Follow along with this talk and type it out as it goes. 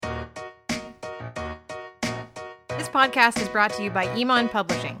This podcast is brought to you by Emon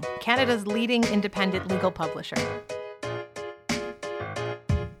Publishing, Canada's leading independent legal publisher.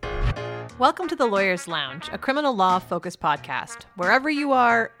 Welcome to the Lawyer's Lounge, a criminal law-focused podcast. Wherever you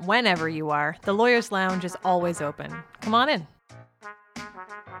are, whenever you are, the Lawyer's Lounge is always open. Come on in.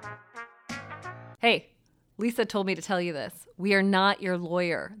 Hey, Lisa told me to tell you this. We are not your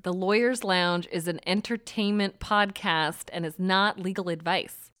lawyer. The Lawyer's Lounge is an entertainment podcast and is not legal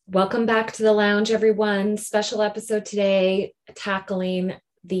advice. Welcome back to the lounge, everyone. Special episode today, tackling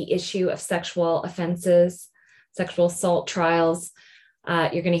the issue of sexual offenses, sexual assault trials.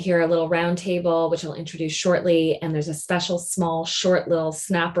 You're going to hear a little roundtable, which I'll introduce shortly. And there's a special, small, short little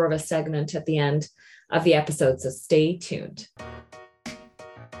snapper of a segment at the end of the episode. So stay tuned.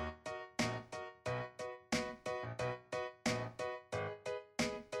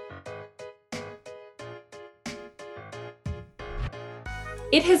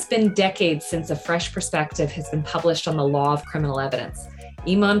 It has been decades since a fresh perspective has been published on the law of criminal evidence.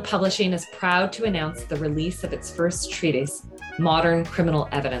 Emon Publishing is proud to announce the release of its first treatise, Modern Criminal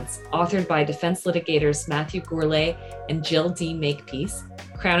Evidence, authored by defense litigators Matthew Gourlay and Jill D. Makepeace,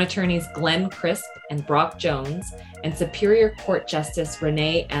 Crown attorneys Glenn Crisp and Brock Jones, and Superior Court Justice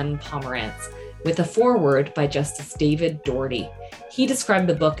Renee M. Pomerantz, with a foreword by Justice David Doherty. He described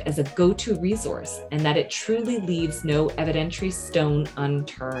the book as a go-to resource and that it truly leaves no evidentiary stone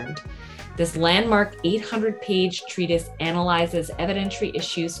unturned. This landmark 800-page treatise analyzes evidentiary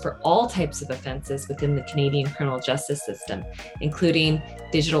issues for all types of offenses within the Canadian criminal justice system, including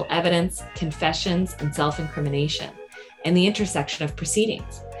digital evidence, confessions, and self-incrimination, and the intersection of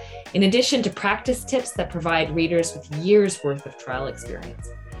proceedings, in addition to practice tips that provide readers with years' worth of trial experience.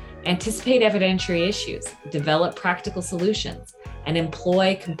 Anticipate evidentiary issues, develop practical solutions, and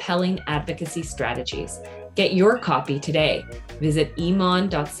employ compelling advocacy strategies. Get your copy today. Visit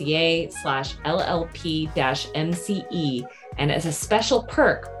emon.ca/LLP-MCE, and as a special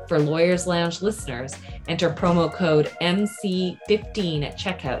perk for Lawyers Lounge listeners, enter promo code MC15 at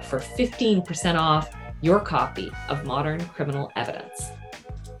checkout for 15% off your copy of Modern Criminal Evidence.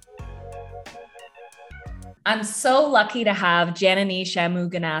 I'm so lucky to have Janani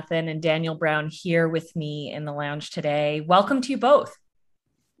Shanmuganathan and Daniel Brown here with me in the lounge today. Welcome to you both.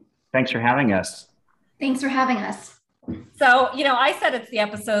 Thanks for having us. Thanks for having us. So, I said it's the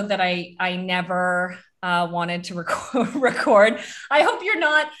episode that I never wanted to record. I hope you're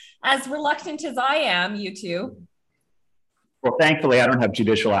not as reluctant as I am, you two. Well, thankfully, I don't have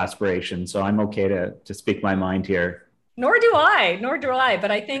judicial aspirations, so I'm okay to speak my mind here. Nor do I.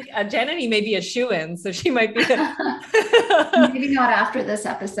 But I think Janani may be a shoo-in, so she might be. Maybe not after this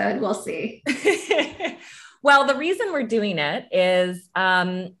episode. We'll see. Well, the reason we're doing it is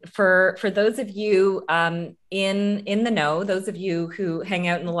for those of you in the know, those of you who hang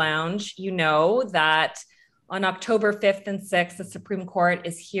out in the lounge, you know that on October 5th and 6th, the Supreme Court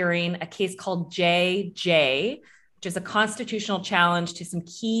is hearing a case called JJ, which is a constitutional challenge to some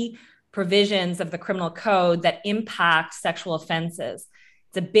key provisions of the criminal code that impact sexual offenses.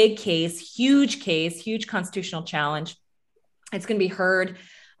 It's a big case, huge constitutional challenge. It's going to be heard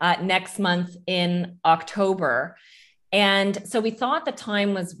next month in October. And so we thought the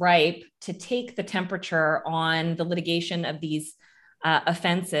time was ripe to take the temperature on the litigation of these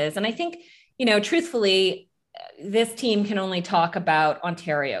offenses. And I think, truthfully, this team can only talk about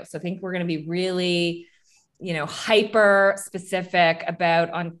Ontario. So I think we're going to be really hyper specific about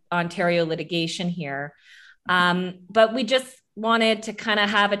Ontario litigation here. But we just wanted to kind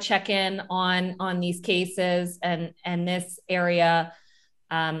of have a check-in on these cases and this area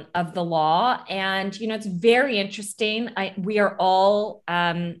of the law. And, it's very interesting. We are all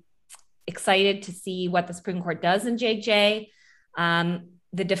excited to see what the Supreme Court does in JJ.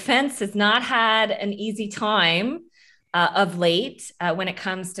 The defense has not had an easy time of late when it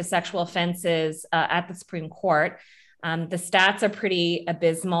comes to sexual offenses at the Supreme Court. The stats are pretty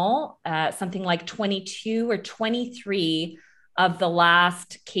abysmal. Something like 22 or 23 of the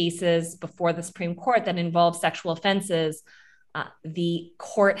last cases before the Supreme Court that involve sexual offenses, the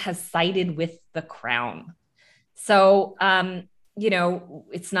court has sided with the Crown. So,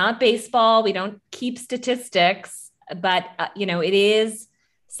 it's not baseball. We don't keep statistics, but, it is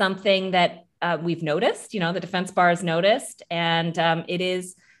something that we've noticed, the defense bar has noticed, and it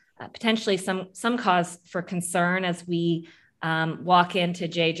is potentially some cause for concern as we walk into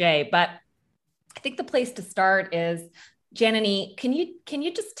JJ. But I think the place to start is, Janani, can you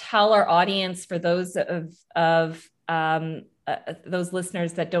just tell our audience, for those of those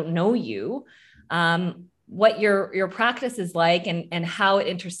listeners that don't know you, what your practice is like and how it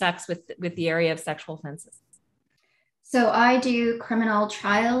intersects with the area of sexual offenses? So I do criminal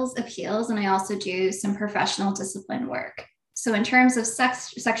trials, appeals, and I also do some professional discipline work. So in terms of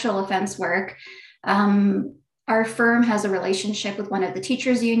sexual offense work, our firm has a relationship with one of the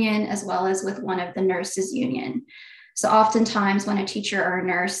teachers union as well as with one of the nurses union. So oftentimes when a teacher or a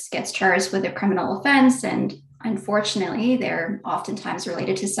nurse gets charged with a criminal offense, and unfortunately they're oftentimes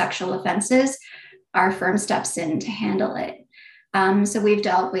related to sexual offenses, our firm steps in to handle it. So we've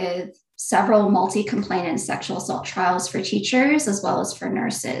dealt with several multi-complainant sexual assault trials for teachers as well as for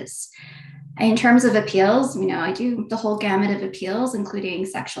nurses. In terms of appeals, I do the whole gamut of appeals, including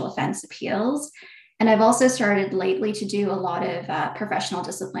sexual offense appeals. And I've also started lately to do a lot of professional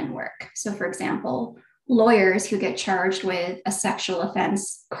discipline work. So for example, lawyers who get charged with a sexual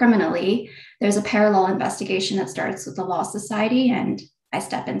offense criminally, there's a parallel investigation that starts with the Law Society, and I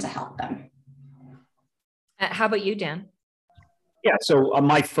step in to help them. How about you, Dan? Yeah, so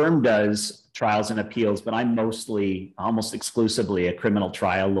my firm does trials and appeals, but I'm mostly, almost exclusively a criminal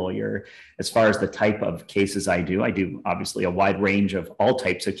trial lawyer. As far as the type of cases I do obviously a wide range of all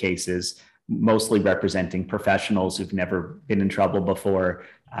types of cases, mostly representing professionals who've never been in trouble before.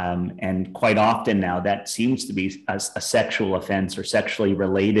 And quite often now that seems to be a sexual offense or sexually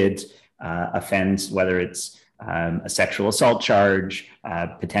related offense, whether it's a sexual assault charge,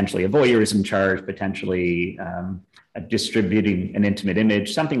 potentially a voyeurism charge, potentially distributing an intimate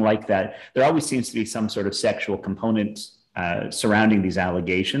image, something like that. There always seems to be some sort of sexual component surrounding these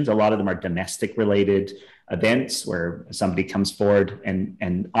allegations. A lot of them are domestic related events where somebody comes forward,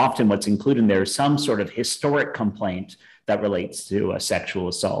 and often what's included in there is some sort of historic complaint that relates to a sexual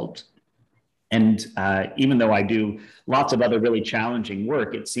assault. And even though I do lots of other really challenging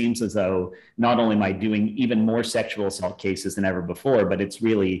work, it seems as though not only am I doing even more sexual assault cases than ever before, but it's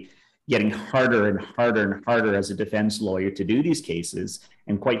really getting harder and harder and harder as a defense lawyer to do these cases.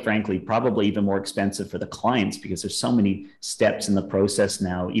 And quite frankly, probably even more expensive for the clients because there's so many steps in the process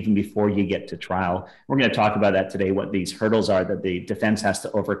now, even before you get to trial. We're going to talk about that today, what these hurdles are that the defense has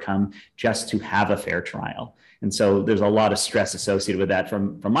to overcome just to have a fair trial. And so there's a lot of stress associated with that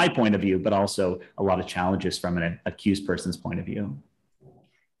from my point of view, but also a lot of challenges from an accused person's point of view.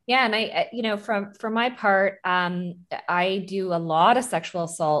 Yeah, and I, from my part, I do a lot of sexual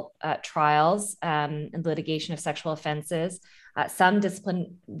assault trials and litigation of sexual offenses, some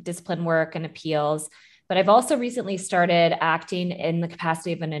discipline work and appeals. But I've also recently started acting in the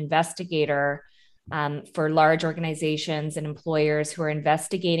capacity of an investigator for large organizations and employers who are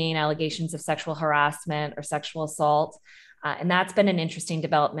investigating allegations of sexual harassment or sexual assault. And that's been an interesting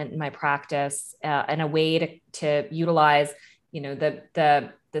development in my practice and a way to utilize,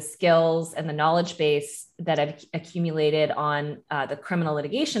 the skills and the knowledge base that I've accumulated on the criminal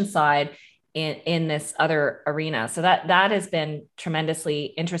litigation side in this other arena. So that has been tremendously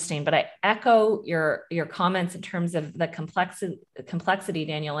interesting. But I echo your comments in terms of the complexity,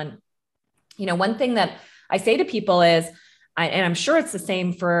 Daniel. And one thing that I say to people is, and I'm sure it's the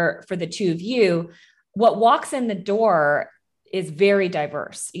same for the two of you, what walks in the door is very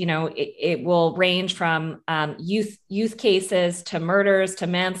diverse. It will range from youth cases to murders, to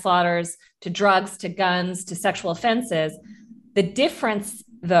manslaughters, to drugs, to guns, to sexual offenses. The difference,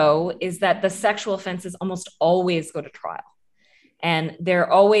 though, is that the sexual offenses almost always go to trial. And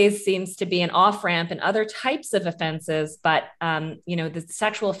there always seems to be an off-ramp in other types of offenses, but the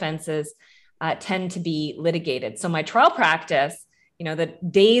sexual offenses tend to be litigated. So my trial practice, the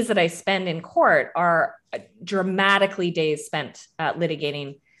days that I spend in court are dramatically days spent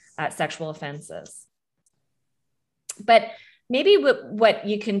litigating sexual offenses. But maybe what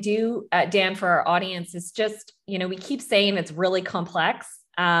you can do, Dan, for our audience is just, we keep saying it's really complex.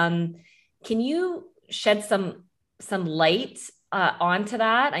 Can you shed some light onto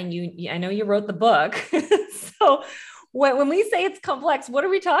that? And I know you wrote the book. So when we say it's complex, what are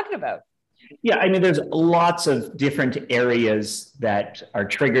we talking about? Yeah, there's lots of different areas that are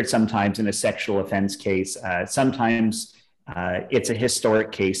triggered sometimes in a sexual offense case. Sometimes it's a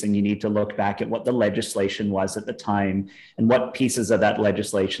historic case and you need to look back at what the legislation was at the time and what pieces of that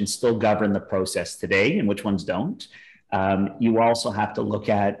legislation still govern the process today and which ones don't. You also have to look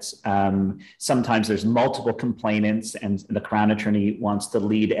at, sometimes there's multiple complainants and the Crown Attorney wants to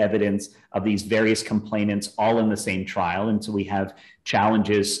lead evidence of these various complainants all in the same trial. And so we have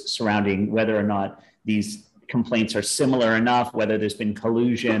challenges surrounding whether or not these complaints are similar enough, whether there's been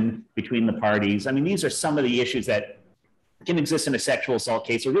collusion between the parties. These are some of the issues that can exist in a sexual assault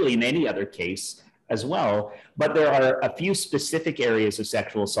case or really in any other case as well. But there are a few specific areas of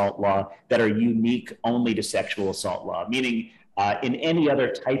sexual assault law that are unique only to sexual assault law, meaning In any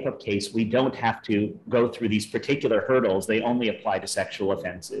other type of case, we don't have to go through these particular hurdles. They only apply to sexual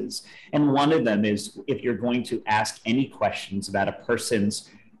offenses. And one of them is if you're going to ask any questions about a person's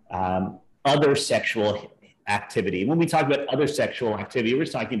other sexual activity. When we talk about other sexual activity, we're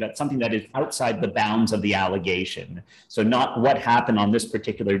talking about something that is outside the bounds of the allegation. So not what happened on this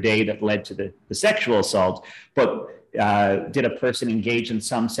particular day that led to the sexual assault, but did a person engage in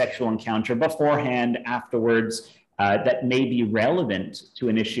some sexual encounter beforehand, afterwards, that may be relevant to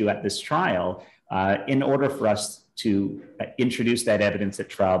an issue at this trial. In order for us to introduce that evidence at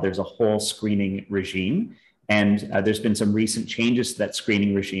trial, there's a whole screening regime. And there's been some recent changes to that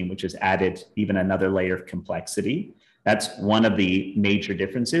screening regime, which has added even another layer of complexity. That's one of the major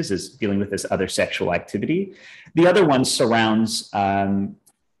differences, is dealing with this other sexual activity. The other one surrounds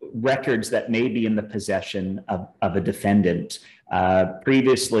records that may be in the possession of a defendant.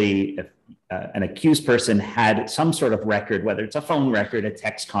 Previously, if an accused person had some sort of record, whether it's a phone record, a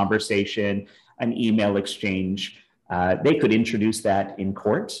text conversation, an email exchange, they could introduce that in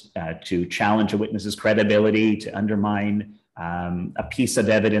court to challenge a witness's credibility, to undermine a piece of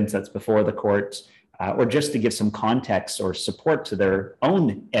evidence that's before the court, or just to give some context or support to their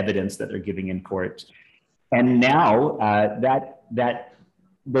own evidence that they're giving in court. And now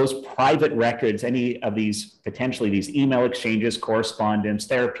those private records, any of these, potentially these email exchanges, correspondence,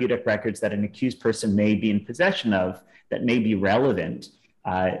 therapeutic records that an accused person may be in possession of that may be relevant,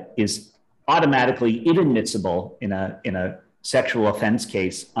 is automatically inadmissible in a sexual offense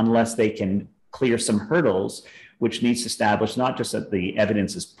case unless they can clear some hurdles, which needs to establish not just that the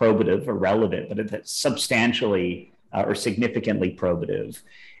evidence is probative or relevant, but that it's substantially or significantly probative.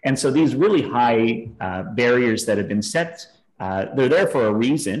 And so these really high barriers that have been set, they're there for a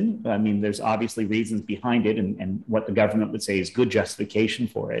reason. I mean, there's obviously reasons behind it, and what the government would say is good justification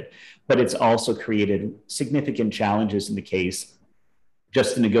for it, but it's also created significant challenges in the case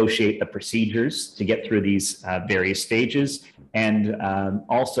just to negotiate the procedures to get through these various stages. And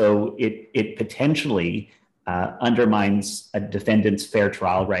also it potentially undermines a defendant's fair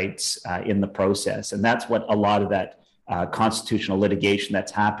trial rights in the process. And that's what a lot of that constitutional litigation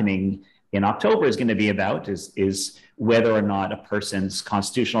that's happening in October is going to be about, is whether or not a person's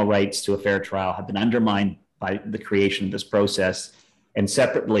constitutional rights to a fair trial have been undermined by the creation of this process. And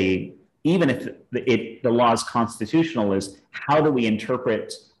separately, even if the law is constitutional, is how do we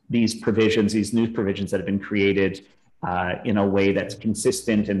interpret these provisions, these new provisions that have been created in a way that's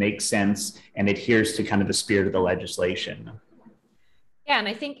consistent and makes sense and adheres to kind of the spirit of the legislation? Yeah, and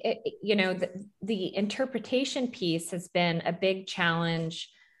I think, the interpretation piece has been a big challenge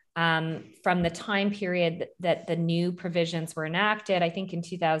from the time period that the new provisions were enacted, I think in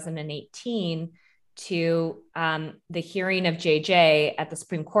 2018, to the hearing of JJ at the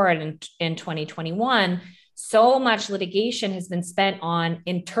Supreme Court in 2021. So much litigation has been spent on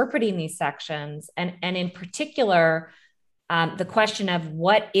interpreting these sections, and in particular, the question of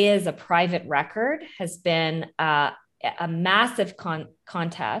what is a private record has been a massive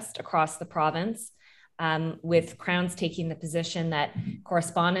contest across the province, with Crowns taking the position that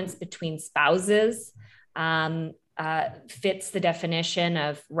correspondence between spouses fits the definition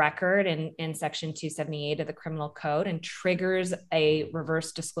of record in Section 278 of the Criminal Code and triggers a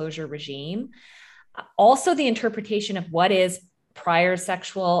reverse disclosure regime. Also, the interpretation of what is prior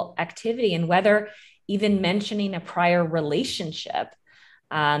sexual activity and whether even mentioning a prior relationship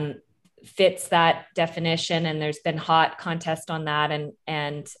fits that definition. And there's been hot contest on that.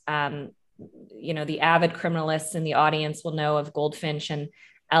 And the avid criminalists in the audience will know of Goldfinch and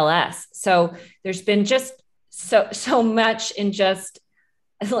LS. So there's been just so much in just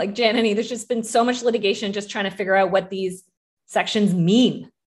like Jan and there's just been so much litigation just trying to figure out what these sections mean.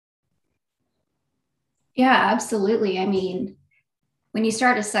 Yeah, absolutely. I mean, when you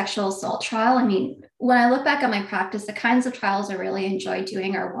start a sexual assault trial, when I look back at my practice, the kinds of trials I really enjoy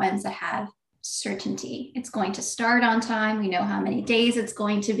doing are ones that have certainty. It's going to start on time. We know how many days it's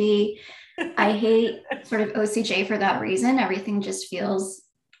going to be. I hate sort of OCJ for that reason. Everything just feels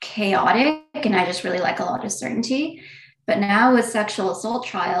chaotic, and I just really like a lot of certainty. But now with sexual assault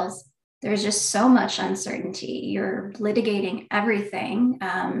trials, there's just so much uncertainty. You're litigating everything.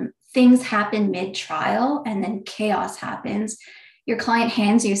 Things happen mid-trial, and then chaos happens. Your client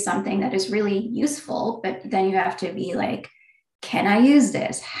hands you something that is really useful, but then you have to be like, can I use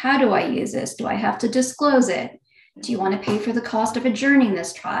this? How do I use this? Do I have to disclose it? Do you want to pay for the cost of adjourning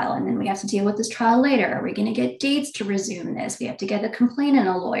this trial? And then we have to deal with this trial later. Are we going to get dates to resume this? We have to get a complainant,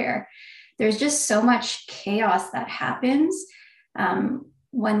 a lawyer. There's just so much chaos that happens.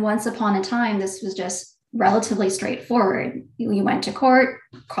 When once upon a time, this was just relatively straightforward. You went to court,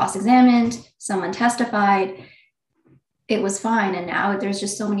 cross-examined, someone testified. it was fine. And now there's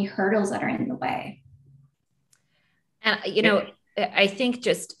just so many hurdles that are in the way. And, you know, I think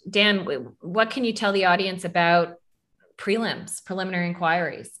just, Dan, what can you tell the audience about prelims, preliminary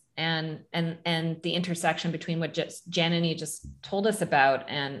inquiries, and the intersection between what Janani just told us about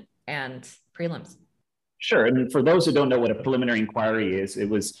and prelims? Sure. And for those who don't know what a preliminary inquiry is, it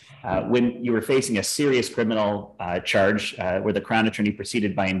was when you were facing a serious criminal charge where the Crown Attorney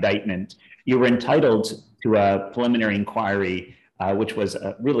proceeded by indictment, you were entitled to a preliminary inquiry, which was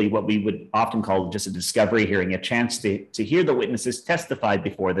really what we would often call just a discovery hearing, a chance to hear the witnesses testify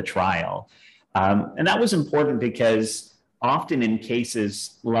before the trial. And that was important because often in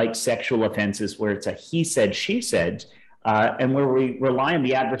cases like sexual offenses where it's a he said, she said, and where we rely on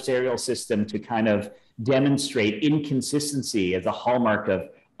the adversarial system to kind of demonstrate inconsistency as a hallmark of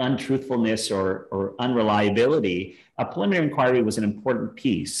untruthfulness or unreliability, a preliminary inquiry was an important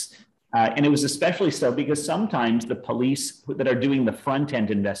piece. And it was especially so because sometimes the police that are doing the front end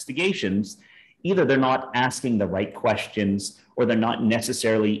investigations, either they're not asking the right questions or they're not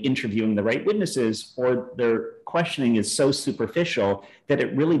necessarily interviewing the right witnesses, or their questioning is so superficial that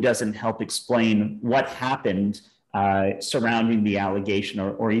it really doesn't help explain what happened surrounding the allegation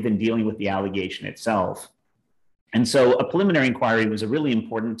or even dealing with the allegation itself. And so a preliminary inquiry was a really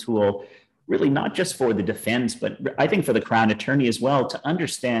important tool, really not just for the defense, but I think for the Crown Attorney as well, to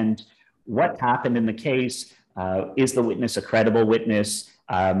understand what happened in the case. Is the witness a credible witness?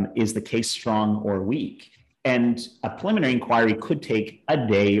 Is the case strong or weak? And a preliminary inquiry could take a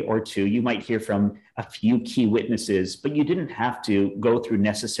day or two. You might hear from a few key witnesses, but you didn't have to go through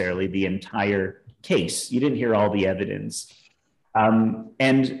necessarily the entire case. You didn't hear all the evidence.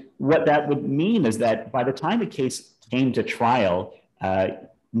 And what that would mean is that by the time a case came to trial,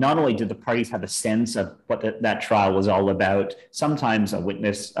 not only did the parties have a sense of what that trial was all about, sometimes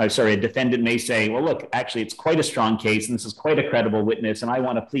a defendant may say, well, look, actually, it's quite a strong case and this is quite a credible witness and I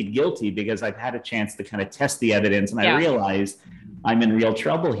want to plead guilty because I've had a chance to kind of test the evidence and I realize I'm in real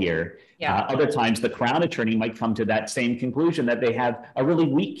trouble here. Other times, the Crown Attorney might come to that same conclusion that they have a really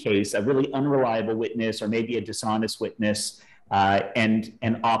weak case, a really unreliable witness, or maybe a dishonest witness,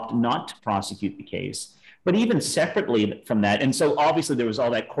 and opt not to prosecute the case. But even separately from that, and so obviously there was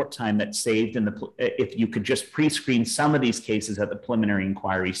all that court time that saved if you could just pre-screen some of these cases at the preliminary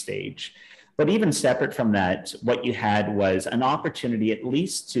inquiry stage. But even separate from that, what you had was an opportunity at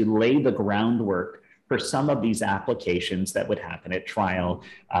least to lay the groundwork for some of these applications that would happen at trial,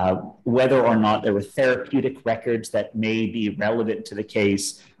 whether or not there were therapeutic records that may be relevant to the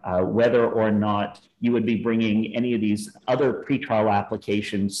case, whether or not you would be bringing any of these other pretrial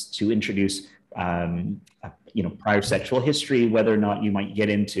applications to introduce prior sexual history, whether or not you might get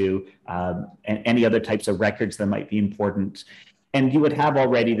into any other types of records that might be important. And you would have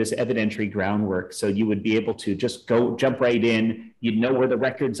already this evidentiary groundwork. So you would be able to just jump right in. You'd know where the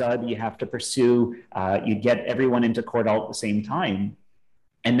records are that you have to pursue. You'd get everyone into court all at the same time.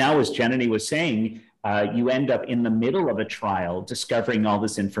 And now, as Janani was saying, you end up in the middle of a trial, discovering all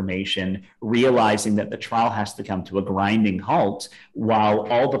this information, realizing that the trial has to come to a grinding halt while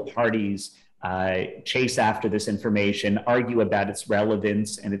all the parties chase after this information, argue about its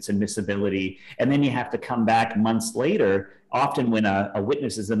relevance and its admissibility. And then you have to come back months later, often when a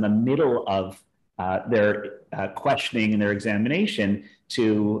witness is in the middle of their questioning and their examination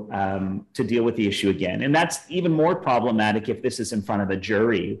to deal with the issue again. And that's even more problematic if this is in front of a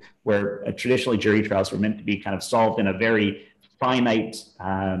jury, where traditionally jury trials were meant to be kind of solved in a very finite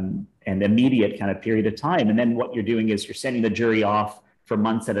and immediate kind of period of time. And then what you're doing is you're sending the jury off for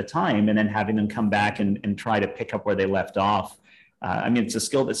months at a time and then having them come back and try to pick up where they left off. It's a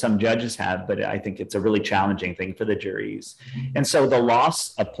skill that some judges have, but I think it's a really challenging thing for the juries. And so the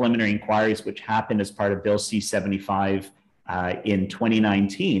loss of preliminary inquiries, which happened as part of Bill C-75 in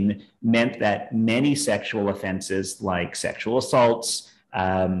 2019, meant that many sexual offenses like sexual assaults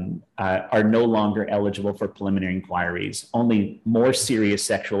are no longer eligible for preliminary inquiries. Only more serious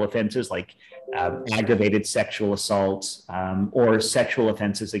sexual offenses like aggravated sexual assaults or sexual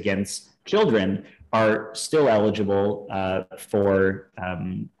offenses against children are still eligible for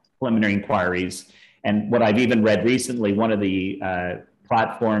preliminary inquiries. And what I've even read recently, one of the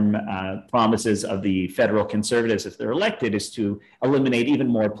platform promises of the federal conservatives, if they're elected, is to eliminate even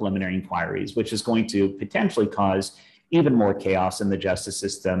more preliminary inquiries, which is going to potentially cause even more chaos in the justice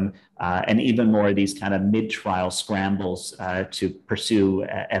system and even more of these kind of mid-trial scrambles to pursue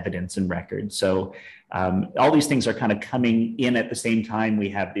evidence and records. So all these things are kind of coming in at the same time. We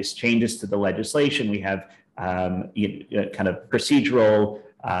have these changes to the legislation. We have kind of procedural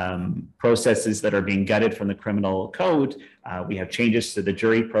processes that are being gutted from the criminal code. We have changes to the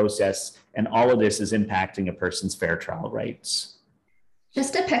jury process, and all of this is impacting a person's fair trial rights.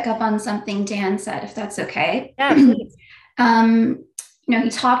 Just to pick up on something Dan said, if that's okay. Yeah, please. He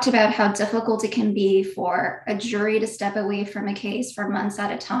talked about how difficult it can be for a jury to step away from a case for months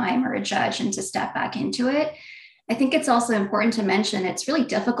at a time, or a judge, and to step back into it. I think it's also important to mention it's really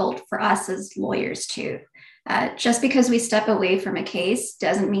difficult for us as lawyers too. Just because we step away from a case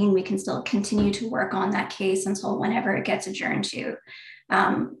doesn't mean we can still continue to work on that case until whenever it gets adjourned to.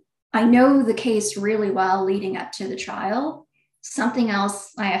 I know the case really well leading up to the trial. Something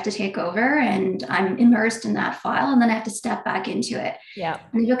else I have to take over, and I'm immersed in that file, and then I have to step back into it. Yeah.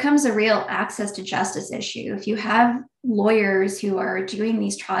 And it becomes a real access to justice issue. If you have lawyers who are doing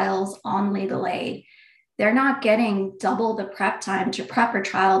these trials on legal aid, they're not getting double the prep time to prep a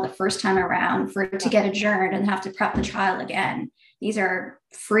trial the first time around for it to get adjourned and have to prep the trial again. These are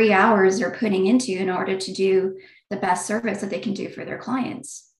free hours they're putting into in order to do the best service that they can do for their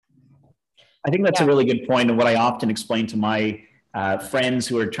clients. I think that's a really good point. And what I often explain to my friends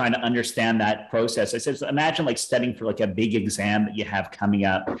who are trying to understand that process, I said, so imagine like studying for like a big exam that you have coming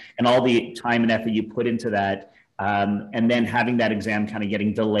up, and all the time and effort you put into that. And then having that exam kind of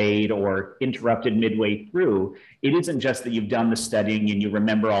getting delayed or interrupted midway through. It isn't just that you've done the studying and you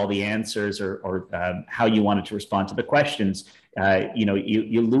remember all the answers or how you wanted to respond to the questions.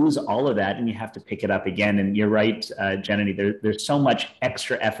 You lose all of that and you have to pick it up again. And you're right, Jenny, there's so much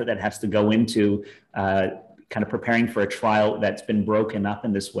extra effort that has to go into kind of preparing for a trial that's been broken up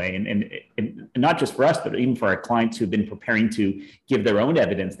in this way. And not just for us, but even for our clients who've been preparing to give their own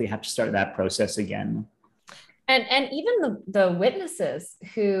evidence, they have to start that process again. And even the witnesses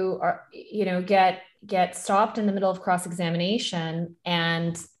who are, get stopped in the middle of cross-examination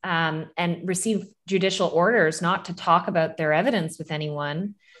and receive judicial orders not to talk about their evidence with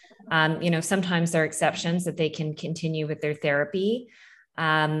anyone. Sometimes there are exceptions that they can continue with their therapy.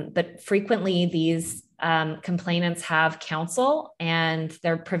 But frequently these complainants have counsel, and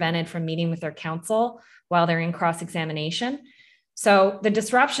they're prevented from meeting with their counsel while they're in cross-examination. So the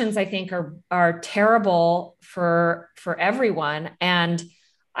disruptions, I think, are terrible for everyone. And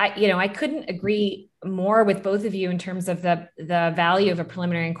I couldn't agree more with both of you in terms of the value of a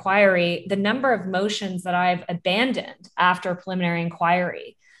preliminary inquiry. The number of motions that I've abandoned after a preliminary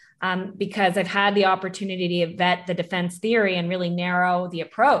inquiry, because I've had the opportunity to vet the defense theory and really narrow the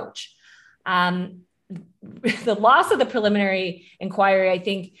approach. The loss of the preliminary inquiry, I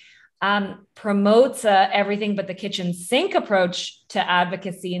think, promotes everything but the kitchen sink approach to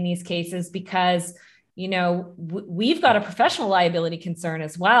advocacy in these cases, because we've got a professional liability concern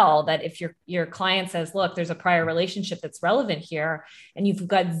as well, that if your client says, look, there's a prior relationship that's relevant here, and you've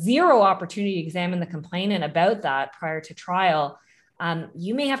got zero opportunity to examine the complainant about that prior to trial,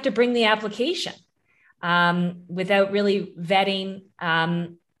 you may have to bring the application without really vetting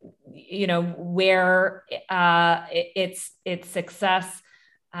where its success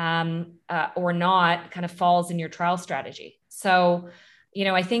or not kind of falls in your trial strategy. So,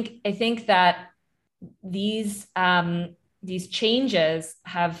 I think that these changes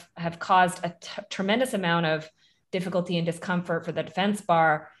have caused a tremendous amount of difficulty and discomfort for the defense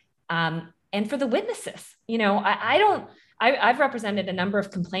bar and for the witnesses. I've represented a number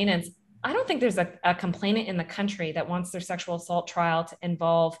of complainants. I don't think there's a complainant in the country that wants their sexual assault trial to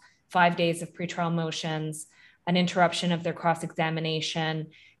involve 5 days of pretrial motions, an interruption of their cross-examination,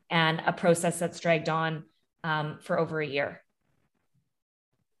 and a process that's dragged on for over a year.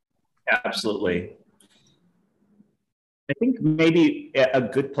 Absolutely. I think maybe a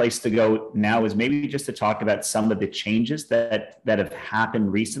good place to go now is maybe just to talk about some of the changes that have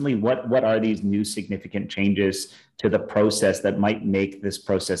happened recently. What are these new significant changes to the process that might make this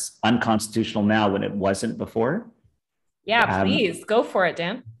process unconstitutional now when it wasn't before? Yeah, please go for it,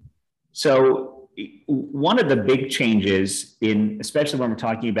 Dan. So one of the big changes especially when we're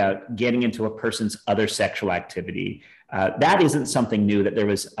talking about getting into a person's other sexual activity, that isn't something new, that there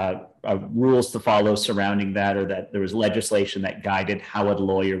was rules to follow surrounding that, or that there was legislation that guided how a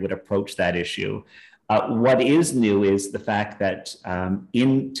lawyer would approach that issue. What is new is the fact that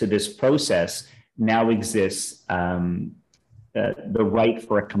into this process now exists the right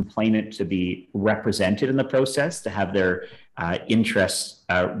for a complainant to be represented in the process, to have their interests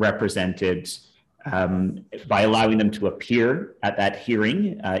represented by allowing them to appear at that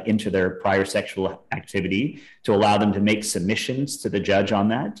hearing into their prior sexual activity, to allow them to make submissions to the judge on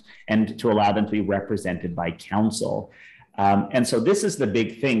that, and to allow them to be represented by counsel. And so this is the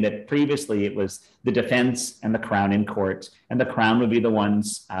big thing, that previously it was the defense and the Crown in court, and the Crown would be the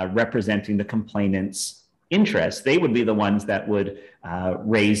ones representing the complainants interest, they would be the ones that would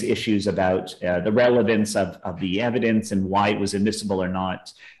raise issues about the relevance of the evidence and why it was admissible or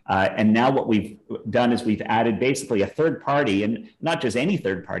not. And now what we've done is we've added basically a third party, and not just any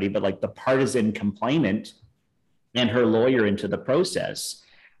third party, but like the partisan complainant and her lawyer into the process.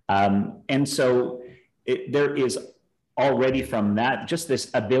 And so there is already from that, just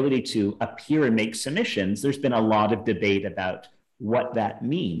this ability to appear and make submissions. There's been a lot of debate about what that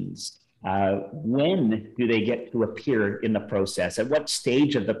means. When do they get to appear in the process? At what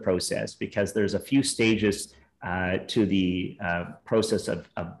stage of the process? Because there's a few stages to the process of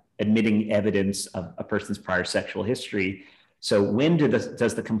admitting evidence of a person's prior sexual history. So when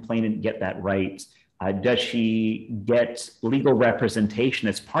does the complainant get that right? Does she get legal representation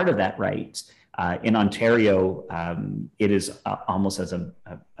as part of that right? In Ontario, it is almost as a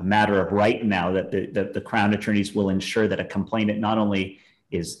matter of right now that the Crown attorneys will ensure that a complainant not only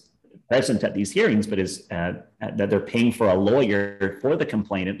is present at these hearings, but is that they're paying for a lawyer for the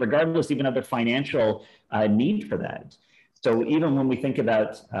complainant, regardless even of their financial need for that. So even when we think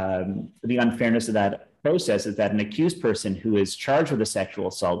about the unfairness of that process, is that an accused person who is charged with a sexual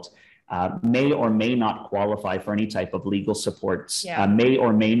assault may or may not qualify for any type of legal supports, may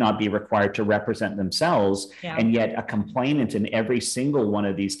or may not be required to represent themselves. And yet a complainant in every single one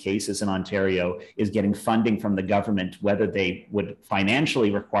of these cases in Ontario is getting funding from the government, whether they would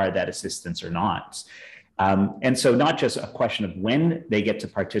financially require that assistance or not. And so not just a question of when they get to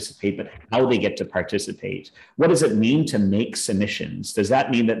participate, but how they get to participate. What does it mean to make submissions? Does that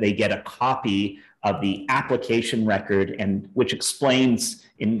mean that they get a copy of the application record, and which explains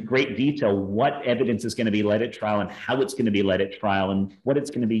in great detail what evidence is going to be led at trial and how it's going to be led at trial and what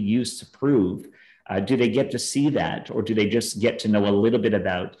it's going to be used to prove? Do they get to see that, or do they just get to know a little bit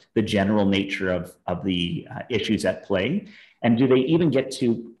about the general nature of the issues at play? And do they even get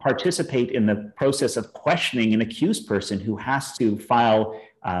to participate in the process of questioning an accused person who has to file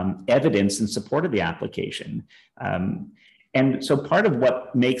evidence in support of the application? And so part of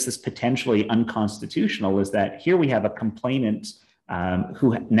what makes this potentially unconstitutional is that here we have a complainant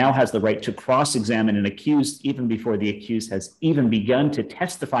who now has the right to cross-examine an accused even before the accused has even begun to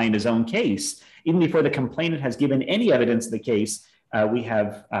testify in his own case. Even before the complainant has given any evidence of the case, we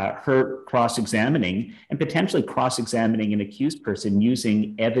have her cross-examining and potentially cross-examining an accused person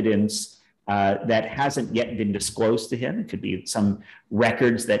using evidence that hasn't yet been disclosed to him. It could be some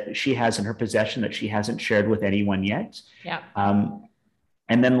records that she has in her possession that she hasn't shared with anyone yet. And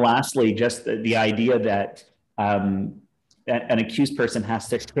then lastly, just the idea that an accused person has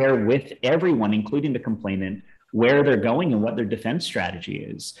to share with everyone, including the complainant, where they're going and what their defense strategy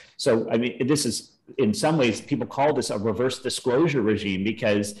is. So, I mean, this is, in some ways, people call this a reverse disclosure regime,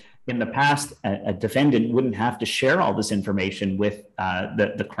 because in the past, a defendant wouldn't have to share all this information with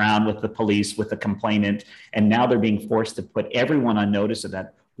the Crown, with the police, with the complainant. And now they're being forced to put everyone on notice of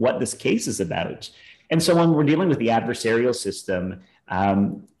that, what this case is about. And so when we're dealing with the adversarial system,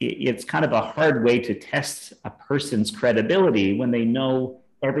 it's kind of a hard way to test a person's credibility when they know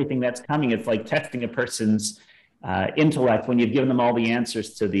everything that's coming. It's like testing a person's intellect when you've given them all the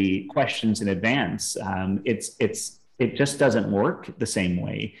answers to the questions in advance. It just doesn't work the same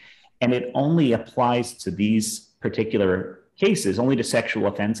way. And it only applies to these particular cases, only to sexual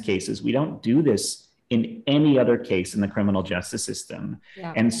offense cases. We don't do this in any other case in the criminal justice system.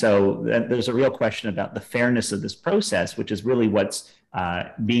 And so there's a real question about the fairness of this process, which is really what's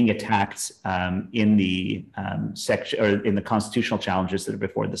being attacked in the section, or in the constitutional challenges that are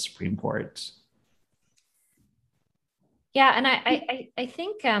before the Supreme Court. Yeah, and I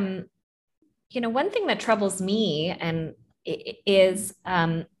think one thing that troubles me and is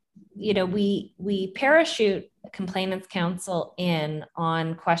we parachute complainants counsel in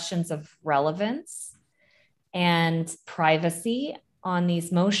on questions of relevance and privacy on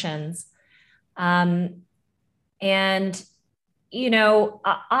these motions, that's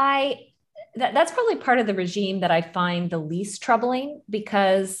probably part of the regime that I find the least troubling,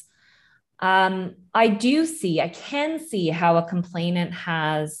 because I can see how a complainant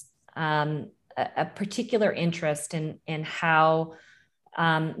has a particular interest in how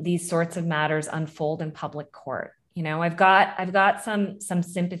these sorts of matters unfold in public court. I've got some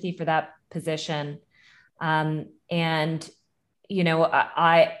sympathy for that position, I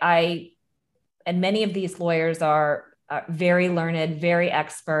and many of these lawyers are very learned, very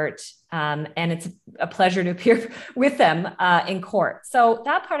expert, and it's a pleasure to appear with them in court. So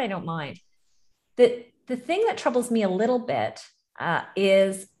that part I don't mind. The thing that troubles me a little bit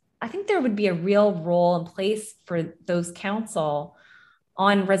is I think there would be a real role and place for those counsel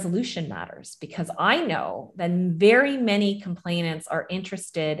on resolution matters, because I know that very many complainants are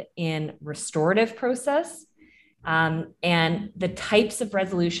interested in restorative process and the types of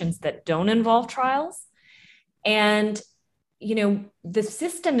resolutions that don't involve trials. And, the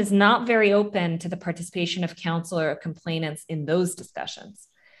system is not very open to the participation of counsel or complainants in those discussions.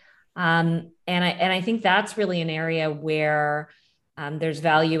 And I think that's really an area where there's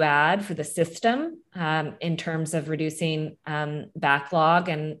value add for the system in terms of reducing backlog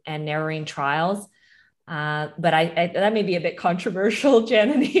and narrowing trials. But that may be a bit controversial,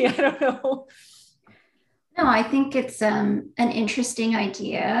 Janany. I don't know. No, I think it's an interesting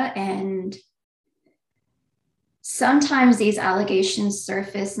idea. And sometimes these allegations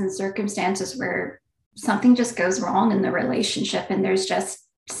surface in circumstances where something just goes wrong in the relationship, and there's just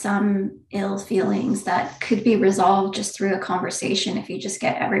some ill feelings that could be resolved just through a conversation if you just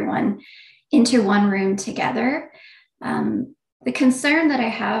get everyone into one room together. The concern that I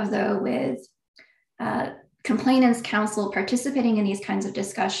have, though, with complainants counsel participating in these kinds of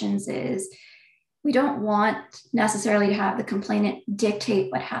discussions is we don't want necessarily to have the complainant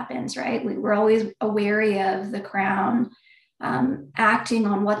dictate what happens, right? We're always wary of the Crown acting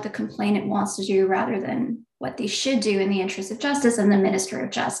on what the complainant wants to do rather than what they should do in the interest of justice and the Minister of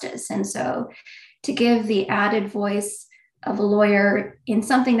Justice. And so to give the added voice of a lawyer in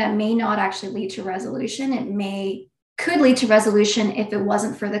something that may not actually lead to resolution, could lead to resolution if it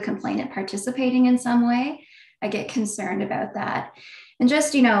wasn't for the complainant participating in some way. I get concerned about that. And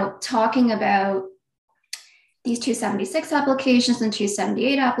just, talking about these 276 applications and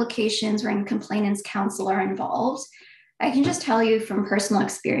 278 applications wherein complainants counsel are involved, I can just tell you from personal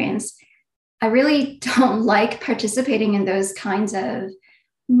experience, I really don't like participating in those kinds of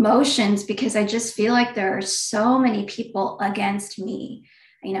motions because I just feel like there are so many people against me,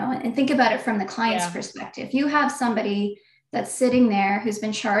 and think about it from the client's perspective. You have somebody that's sitting there who's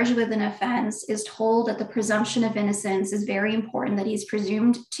been charged with an offense, is told that the presumption of innocence is very important, that he's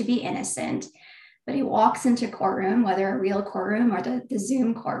presumed to be innocent, but he walks into courtroom, whether a real courtroom or the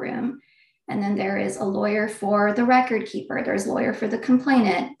Zoom courtroom, and then there is a lawyer for the record keeper, there's a lawyer for the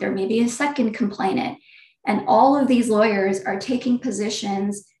complainant, there may be a second complainant, and all of these lawyers are taking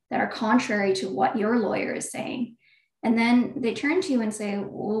positions that are contrary to what your lawyer is saying. And then they turn to you and say,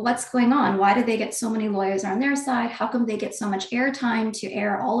 well, what's going on? Why do they get so many lawyers on their side? How come they get so much airtime to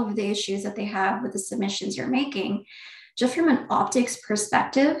air all of the issues that they have with the submissions you're making? Just from an optics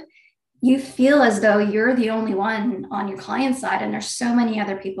perspective, you feel as though you're the only one on your client's side, and there's so many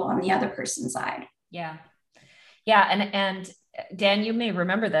other people on the other person's side. Yeah. And Dan, you may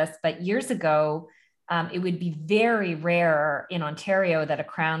remember this, but years ago, it would be very rare in Ontario that a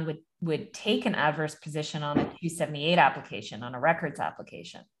Crown would take an adverse position on a 278 application, on a records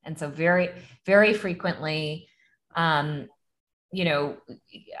application. And so very, very frequently, complainants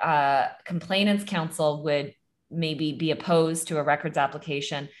counsel would maybe be opposed to a records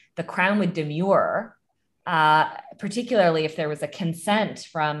application. The Crown would demur, particularly if there was a consent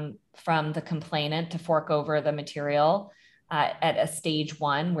from the complainant to fork over the material at a stage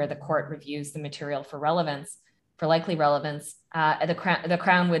one where the court reviews the material for relevance, for likely relevance. The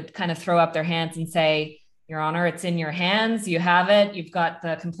Crown would kind of throw up their hands and say, Your Honor, it's in your hands. You have it. You've got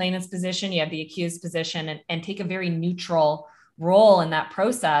the complainant's position. You have the accused position, and take a very neutral role in that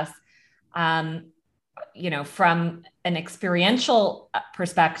process. From an experiential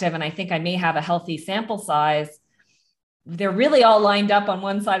perspective, and I think I may have a healthy sample size, they're really all lined up on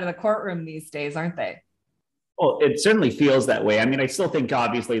one side of the courtroom these days, aren't they? Well, it certainly feels that way. I mean, I still think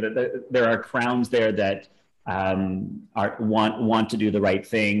obviously that there are Crowns there that want to do the right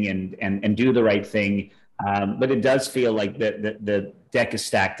thing and do the right thing. But it does feel like the deck is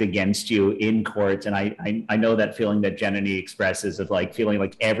stacked against you in court. And I know that feeling that Janany expresses of like feeling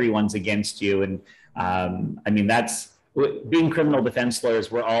like everyone's against you. And I mean, that's being criminal defense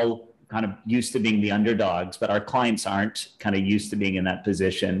lawyers. We're all kind of used to being the underdogs, but our clients aren't kind of used to being in that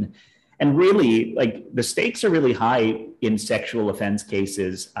position. And really, like, the stakes are really high in sexual offense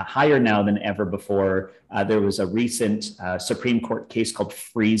cases, higher now than ever before. There was a recent Supreme Court case called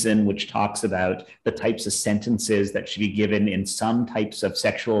Friesen, which talks about the types of sentences that should be given in some types of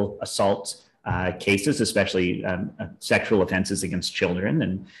sexual assault cases, especially sexual offenses against children.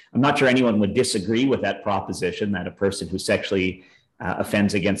 And I'm not sure anyone would disagree with that proposition that a person who sexually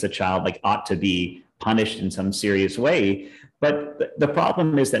offends against a child ought to be punished in some serious way. But the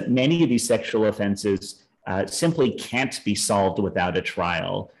problem is that many of these sexual offenses simply can't be solved without a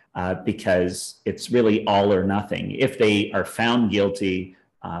trial because it's really all or nothing. If they are found guilty,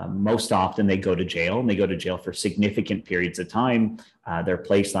 most often they go to jail, and they go to jail for significant periods of time. They're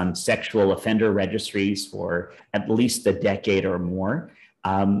placed on sexual offender registries for at least a decade or more.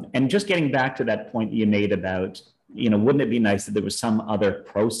 And just getting back to that point you made about, wouldn't it be nice that there was some other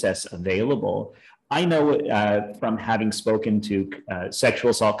process available? I know from having spoken to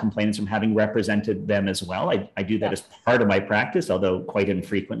sexual assault complainants, from having represented them as well, I do that as part of my practice, although quite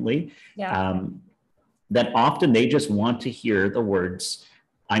infrequently, that often they just want to hear the words,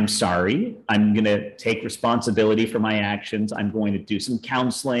 I'm sorry, I'm going to take responsibility for my actions, I'm going to do some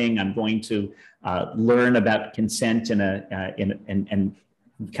counseling, I'm going to learn about consent and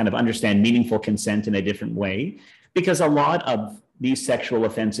kind of understand meaningful consent in a different way, because a lot of these sexual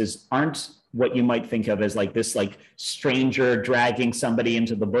offenses aren't what you might think of as like this like stranger dragging somebody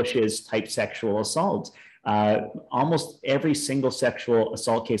into the bushes type sexual assault. Almost every single sexual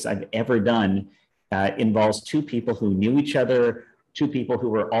assault case I've ever done involves two people who knew each other, two people who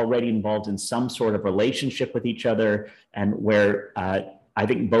were already involved in some sort of relationship with each other, and where I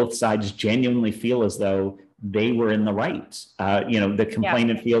think both sides genuinely feel as though they were in the right. The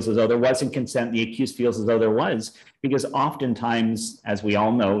complainant feels as though there wasn't consent, the accused feels as though there was, because oftentimes, as we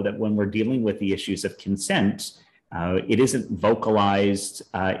all know, that when we're dealing with the issues of consent, it isn't vocalized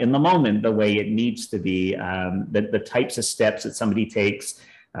in the moment the way it needs to be. The types of steps that somebody takes,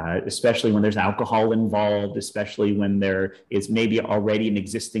 especially when there's alcohol involved, especially when there is maybe already an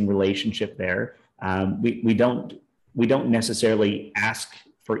existing relationship there, we don't necessarily ask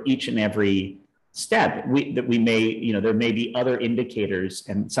for each and every step. There may be other indicators,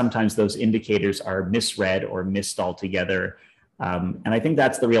 and sometimes those indicators are misread or missed altogether. And I think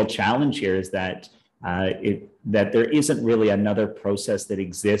that's the real challenge here, is that that there isn't really another process that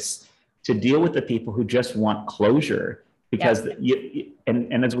exists to deal with the people who just want closure. Because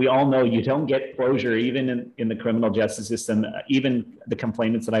and as we all know, you don't get closure even in the criminal justice system. Even the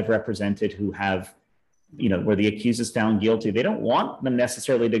complainants that I've represented who have, where the accused is found guilty, they don't want them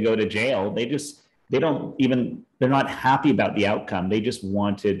necessarily to go to jail. They're not happy about the outcome. They just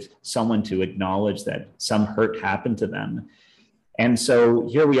wanted someone to acknowledge that some hurt happened to them. And so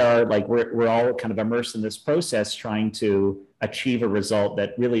here we are, like we're all kind of immersed in this process, trying to achieve a result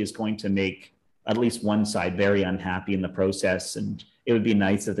that really is going to make at least one side very unhappy in the process. And it would be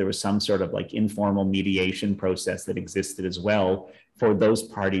nice if there was some sort of like informal mediation process that existed as well for those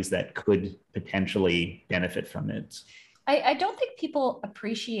parties that could potentially benefit from it. I don't think people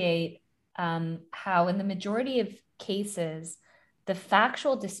appreciate how in the majority of cases, the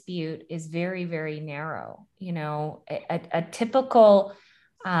factual dispute is very, very narrow. A typical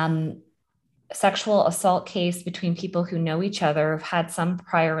sexual assault case between people who know each other, have had some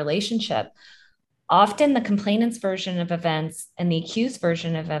prior relationship, often the complainant's version of events and the accused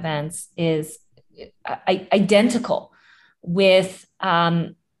version of events is identical, with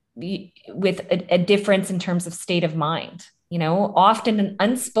a difference in terms of state of mind, often an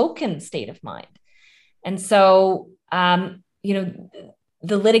unspoken state of mind. And so,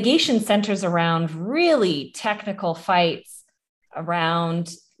 the litigation centers around really technical fights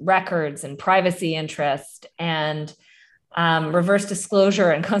around records and privacy interest and reverse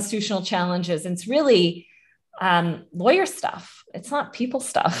disclosure and constitutional challenges. And it's really lawyer stuff. It's not people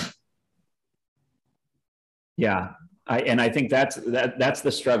stuff. Yeah. I think that's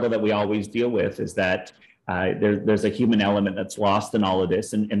the struggle that we always deal with, is that there's a human element that's lost in all of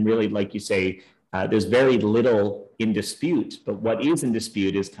this. And really, like you say, there's very little in dispute, but what is in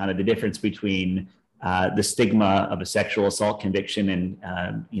dispute is kind of the difference between the stigma of a sexual assault conviction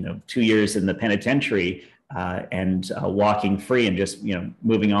and 2 years in the penitentiary and walking free and just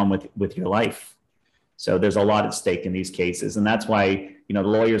moving on with your life. So there's a lot at stake in these cases, and that's why the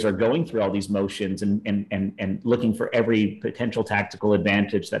lawyers are going through all these motions and looking for every potential tactical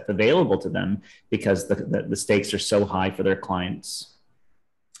advantage that's available to them, because the stakes are so high for their clients.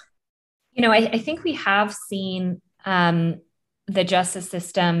 I think we have seen the justice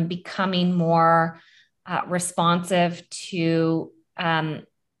system becoming more responsive to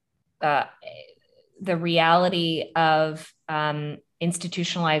the reality of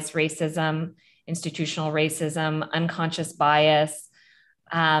institutionalized racism, institutional racism, unconscious bias,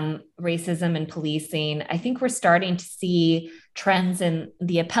 racism in policing. I think we're starting to see trends in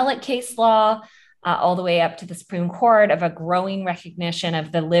the appellate case law all the way up to the Supreme Court of a growing recognition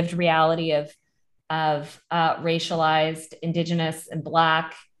of the lived reality of racialized, Indigenous, and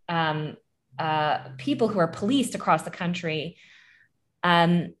Black people who are policed across the country.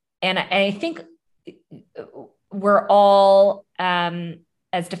 And I think we're all,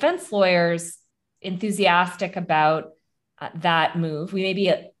 as defense lawyers, enthusiastic about that move. We may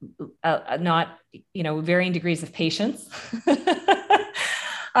be not, varying degrees of patience,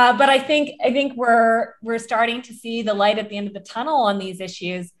 but I think we're starting to see the light at the end of the tunnel on these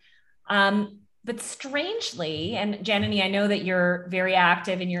issues. But strangely, and Janani, I know that you're very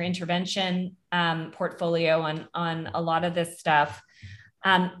active in your intervention portfolio on a lot of this stuff.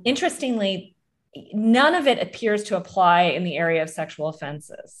 Interestingly, none of it appears to apply in the area of sexual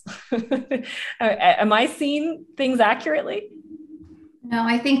offenses. Am I seeing things accurately? No,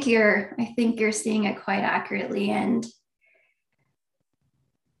 I think you're seeing it quite accurately. And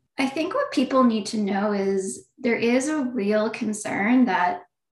I think what people need to know is there is a real concern that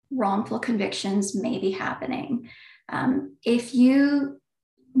wrongful convictions may be happening. If you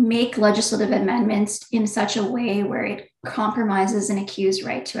make legislative amendments in such a way where it compromises an accused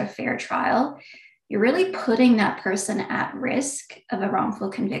right to a fair trial, you're really putting that person at risk of a wrongful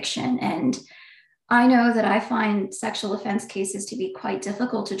conviction. And I know that I find sexual offense cases to be quite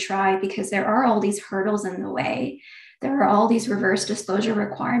difficult to try because there are all these hurdles in the way. There are all these reverse disclosure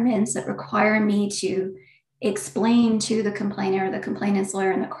requirements that require me to explain to the complainant or the complainant's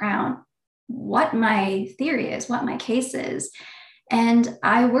lawyer in the Crown what my theory is, what my case is. And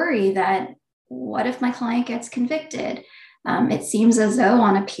I worry that what if my client gets convicted? It seems as though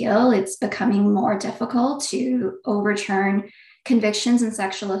on appeal, it's becoming more difficult to overturn convictions in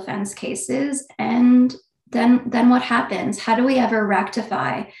sexual offense cases. And then what happens? How do we ever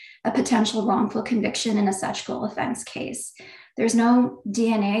rectify a potential wrongful conviction in a sexual offense case? There's no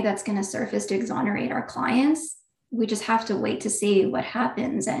DNA that's going to surface to exonerate our clients. We just have to wait to see what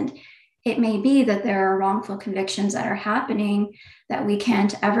happens. And it may be that there are wrongful convictions that are happening that we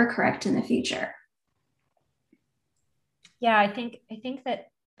can't ever correct in the future. Yeah, I think that,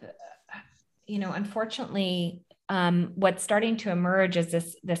 unfortunately, what's starting to emerge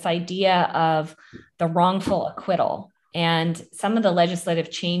is this idea of the wrongful acquittal. And some of the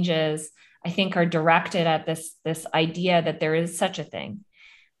legislative changes, I think, are directed at this idea that there is such a thing.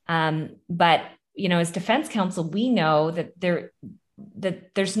 But, as defense counsel, we know that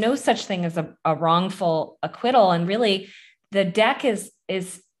there's no such thing as a wrongful acquittal. And really, the deck is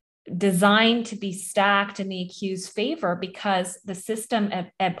designed to be stacked in the accused's favor because the system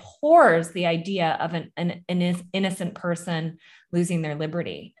abhors the idea of an innocent person losing their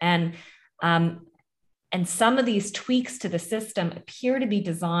liberty. And some of these tweaks to the system appear to be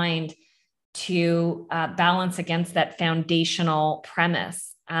designed to balance against that foundational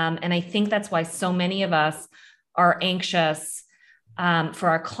premise. And I think that's why so many of us are anxious for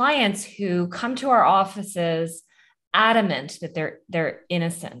our clients who come to our offices adamant that they're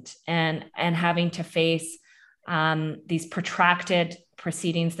innocent and having to face these protracted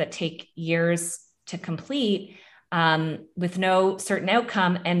proceedings that take years to complete with no certain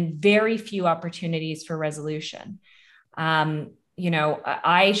outcome and very few opportunities for resolution.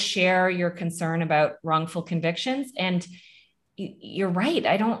 I share your concern about wrongful convictions, and you're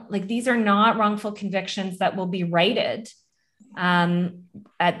right. These are not wrongful convictions that will be righted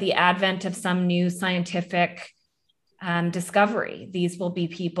at the advent of some new scientific discovery. These will be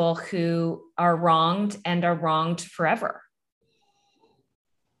people who are wronged and are wronged forever.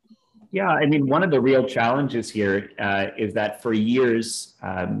 Yeah, I mean, one of the real challenges here is that for years,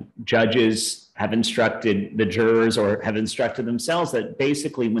 judges have instructed the jurors or have instructed themselves that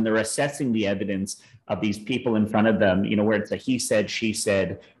basically when they're assessing the evidence of these people in front of them, where it's a he said, she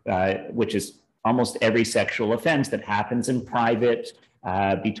said, which is almost every sexual offense that happens in private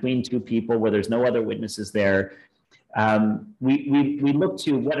between two people where there's no other witnesses there. We look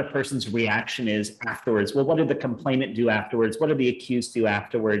to what a person's reaction is afterwards. Well, what did the complainant do afterwards? What did the accused do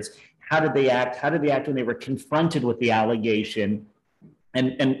afterwards? How did they act? How did they act when they were confronted with the allegation?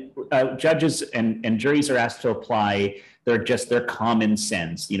 And judges and juries are asked to apply their common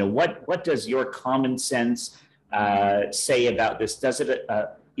sense. What does your common sense say about this? Does it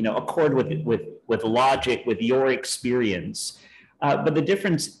accord with logic, with your experience? But the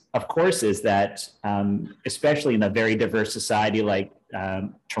difference, of course, is that especially in a very diverse society like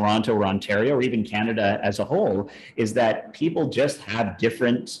Toronto or Ontario or even Canada as a whole, is that people just have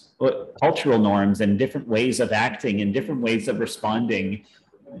different cultural norms and different ways of acting and different ways of responding.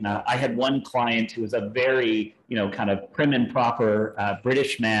 I had one client who was a very, kind of prim and proper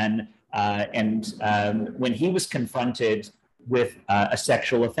British man. And when he was confronted with a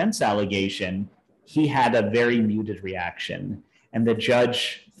sexual offense allegation, he had a very muted reaction. And the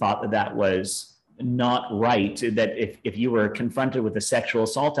judge thought that was not right, that if you were confronted with a sexual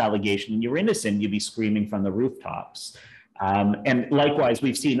assault allegation and you were innocent, you'd be screaming from the rooftops. And likewise,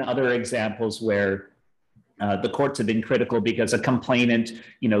 we've seen other examples where the courts have been critical because a complainant,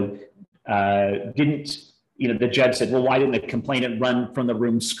 didn't, the judge said, well, why didn't the complainant run from the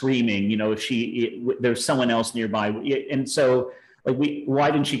room screaming? If there's someone else nearby. And so,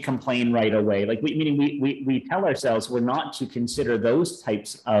 why didn't she complain right away? We tell ourselves we're not to consider those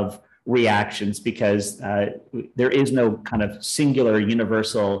types of reactions because there is no kind of singular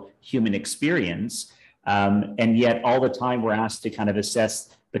universal human experience. And yet all the time we're asked to kind of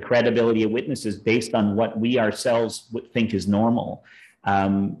assess the credibility of witnesses based on what we ourselves would think is normal.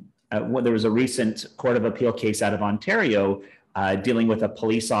 There was a recent Court of Appeal case out of Ontario dealing with a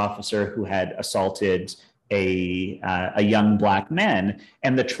police officer who had assaulted a young Black man.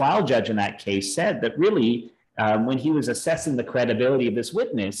 And the trial judge in that case said that really, when he was assessing the credibility of this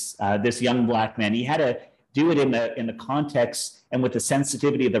witness, this young Black man, he had to do it in the context and with the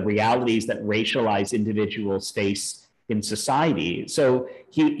sensitivity of the realities that racialized individuals face in society. So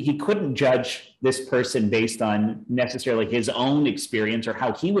he couldn't judge this person based on necessarily his own experience or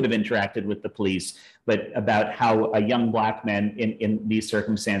how he would have interacted with the police, but about how a young Black man in these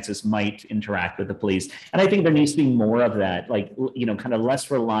circumstances might interact with the police. And I think there needs to be more of that, like, kind of less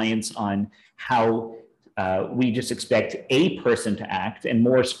reliance on how we just expect a person to act and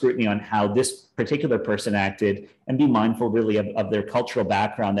more scrutiny on how this particular person acted, and be mindful really of their cultural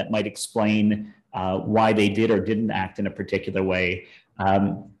background that might explain why they did or didn't act in a particular way.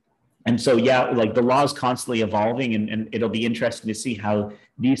 And so, yeah, like the law is constantly evolving, and it'll be interesting to see how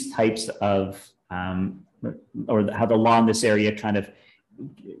these types of, or how the law in this area kind of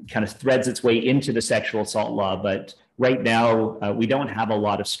threads its way into the sexual assault law. But right now, we don't have a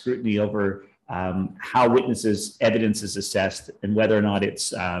lot of scrutiny over how witnesses' evidence is assessed and whether or not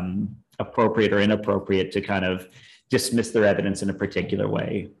it's appropriate or inappropriate to kind of dismiss their evidence in a particular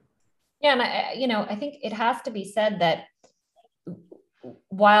way. Yeah, and I think it has to be said that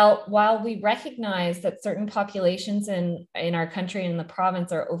while we recognize that certain populations in our country and in the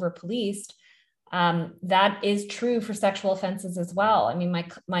province are over policed, that is true for sexual offenses as well. I mean,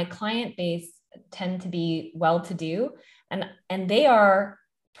 my client base tend to be well-to-do, and they are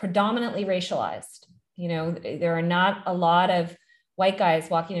predominantly racialized. There are not a lot of white guys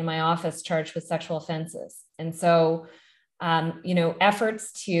walking in my office charged with sexual offenses. And so,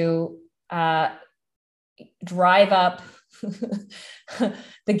 efforts to drive up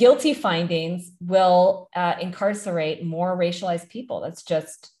the guilty findings will incarcerate more racialized people. That's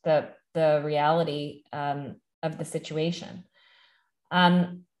just the reality of the situation.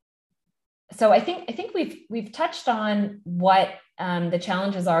 So I think we've touched on what the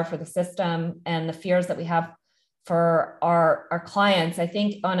challenges are for the system and the fears that we have for our clients. I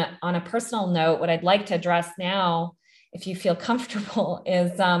think on a personal note, what I'd like to address now, if you feel comfortable,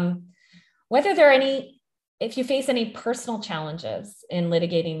 is whether there are if you face any personal challenges in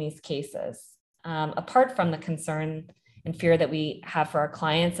litigating these cases, apart from the concern and fear that we have for our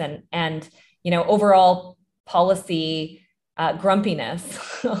clients and overall policy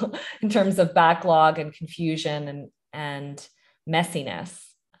grumpiness in terms of backlog and confusion and messiness.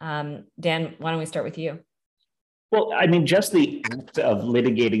 Dan, why don't we start with you? Well, I mean, just the act of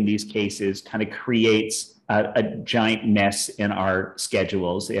litigating these cases kind of creates a giant mess in our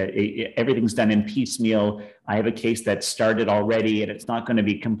schedules. Everything's done in piecemeal. I have a case that started already, and it's not going to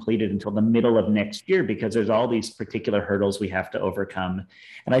be completed until the middle of next year because there's all these particular hurdles we have to overcome.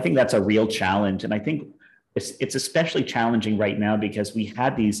 And I think that's a real challenge. And I think it's especially challenging right now because we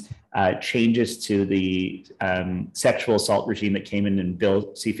had these changes to the sexual assault regime that came in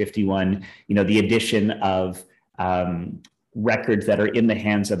Bill C-51, the addition of records that are in the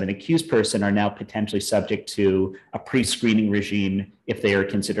hands of an accused person are now potentially subject to a pre-screening regime if they are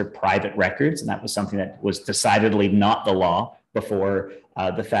considered private records. And that was something that was decidedly not the law before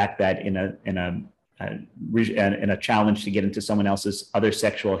the fact that in a challenge to get into someone else's other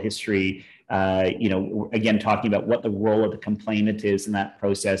sexual history, again, talking about what the role of the complainant is in that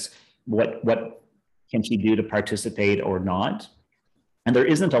process, what can she do to participate or not? And there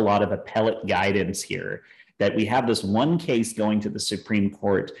isn't a lot of appellate guidance here, that we have this one case going to the Supreme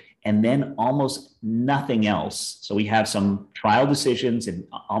Court and then almost nothing else. So we have some trial decisions in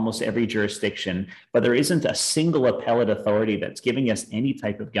almost every jurisdiction, but there isn't a single appellate authority that's giving us any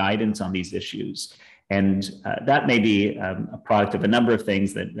type of guidance on these issues. And that may be a product of a number of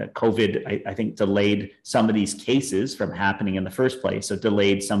things that COVID, I think, delayed some of these cases from happening in the first place. So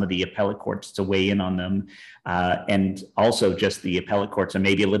delayed some of the appellate courts to weigh in on them. And also just the appellate courts are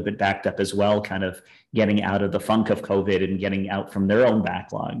maybe a little bit backed up as well, kind of getting out of the funk of COVID and getting out from their own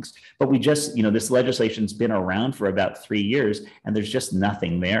backlogs. But we just, this legislation's been around for about 3 years and there's just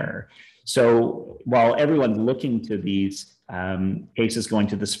nothing there. So while everyone's looking to these cases going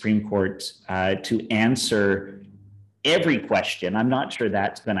to the Supreme Court to answer every question, I'm not sure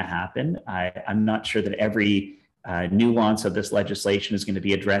that's going to happen. I'm not sure that every nuance of this legislation is going to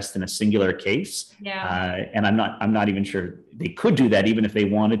be addressed in a singular case. Yeah. And I'm not even sure they could do that, even if they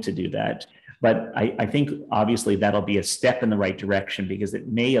wanted to do that. But I think obviously that'll be a step in the right direction, because it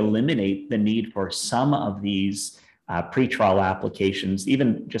may eliminate the need for some of these pretrial applications,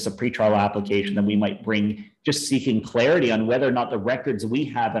 even just a pretrial application that we might bring, just seeking clarity on whether or not the records we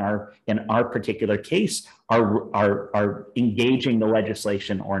have in our particular case are engaging the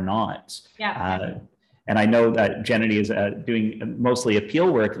legislation or not. Yeah. And I know that Jenny is doing mostly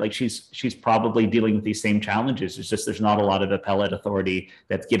appeal work. Like she's probably dealing with these same challenges. It's just there's not a lot of appellate authority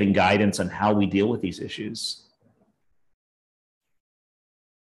that's giving guidance on how we deal with these issues.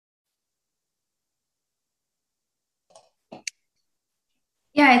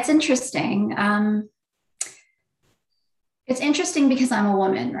 Yeah, it's interesting. It's interesting because I'm a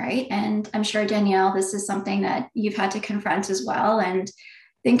woman, right? And I'm sure, Danielle, this is something that you've had to confront as well. And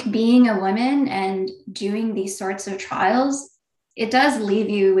I think being a woman and doing these sorts of trials, it does leave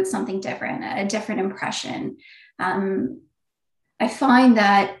you with something different, a different impression. I find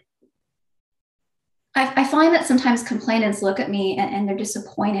that sometimes complainants look at me and they're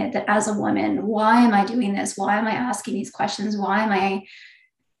disappointed that as a woman, why am I doing this? Why am I asking these questions? Why am I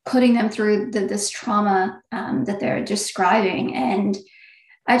putting them through this trauma that they're describing? And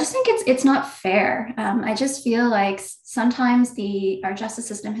I just think it's not fair. I just feel like sometimes our justice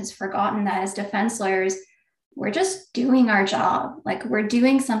system has forgotten that as defense lawyers, we're just doing our job. Like, we're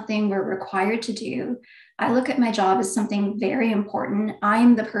doing something we're required to do. I look at my job as something very important.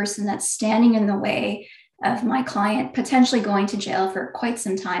 I'm the person that's standing in the way of my client potentially going to jail for quite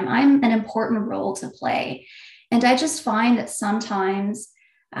some time. I'm an important role to play. And I just find that sometimes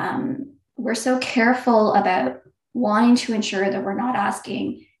we're so careful about wanting to ensure that we're not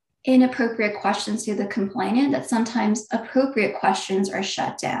asking inappropriate questions to the complainant, that sometimes appropriate questions are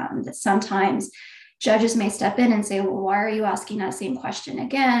shut down, that sometimes judges may step in and say, well, why are you asking that same question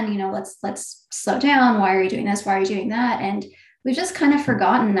again? Let's slow down. Why are you doing this? Why are you doing that? And we've just kind of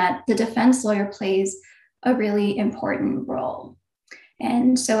forgotten that the defense lawyer plays a really important role.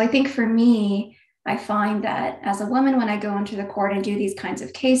 And so I think for me, I find that as a woman, when I go into the court and do these kinds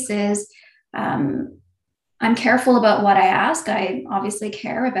of cases, I'm careful about what I ask. I obviously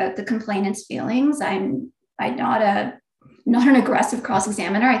care about the complainant's feelings. I'm not an aggressive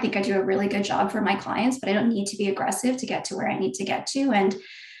cross-examiner. I think I do a really good job for my clients, but I don't need to be aggressive to get to where I need to get to. And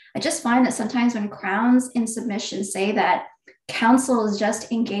I just find that sometimes when Crowns in submission say that counsel is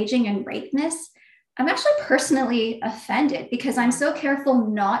just engaging in rapeness, I'm actually personally offended, because I'm so careful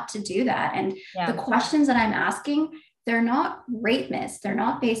not to do that. And the questions that I'm asking, they're not rape myths. They're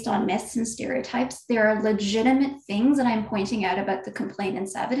not based on myths and stereotypes. There are legitimate things that I'm pointing out about the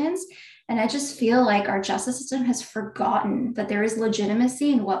complainant's evidence. And I just feel like our justice system has forgotten that there is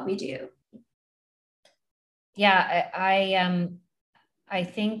legitimacy in what we do. Yeah, I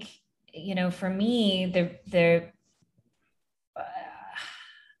think, for me,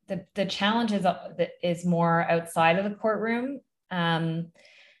 the challenge is more outside of the courtroom.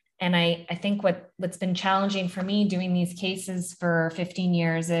 And I think what's been challenging for me doing these cases for 15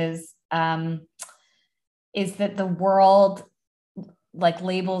 years is that the world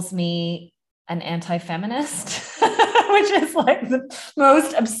labels me an anti-feminist, which is the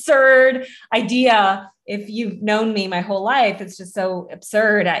most absurd idea. If you've known me my whole life, it's just so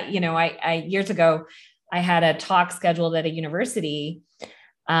absurd. I years ago, I had a talk scheduled at a university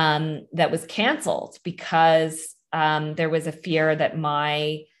that was canceled because there was a fear that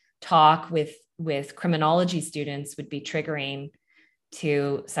my talk with criminology students would be triggering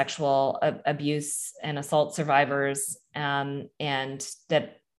to sexual abuse and assault survivors, and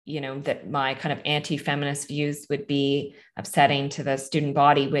that my kind of anti-feminist views would be upsetting to the student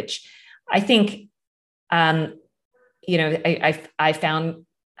body, which I think, I found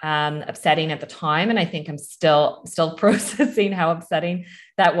upsetting at the time. And I think I'm still processing how upsetting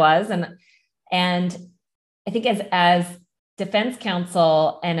that was. And I think as defense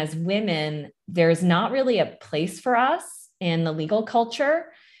counsel and as women, there's not really a place for us in the legal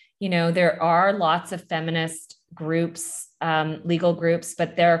culture. There are lots of feminist groups, legal groups,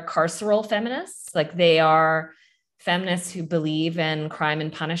 but they're carceral feminists. They are feminists who believe in crime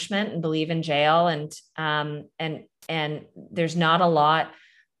and punishment and believe in jail. And there's not a lot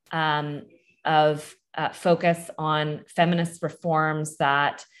of focus on feminist reforms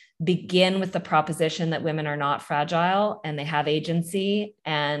that begin with the proposition that women are not fragile and they have agency,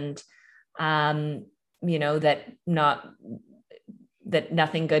 and that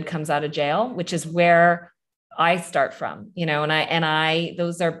nothing good comes out of jail, which is where I start from, and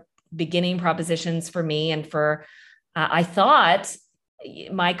those are beginning propositions for me. And for, I thought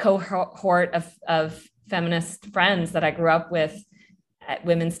my cohort of feminist friends that I grew up with at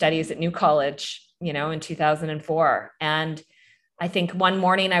women's studies at New College, in 2004. And I think one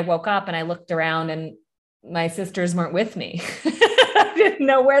morning I woke up and I looked around and my sisters weren't with me. I didn't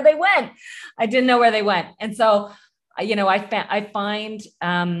know where they went. And so,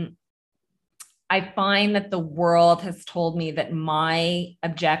 I find that the world has told me that my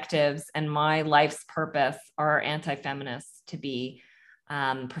objectives and my life's purpose are anti-feminist, to be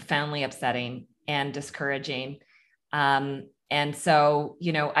profoundly upsetting and discouraging. And so,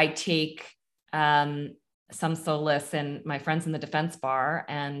 I take some solace in my friends in the defense bar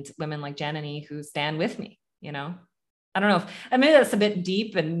and women like Janani who stand with me. I don't know maybe that's a bit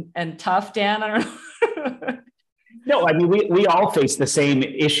deep and tough, Dan. I don't know. No, I mean, we all face the same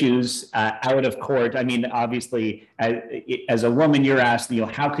issues out of court. I mean, obviously, as a woman, you're asked,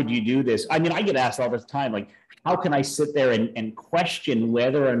 how could you do this? I mean, I get asked all the time, like, how can I sit there and question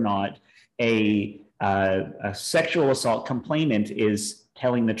whether or not a sexual assault complainant is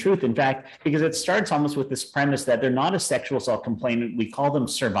telling the truth? In fact, because it starts almost with this premise that they're not a sexual assault complainant. We call them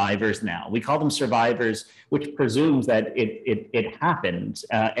survivors now. We call them survivors, which presumes that it happened,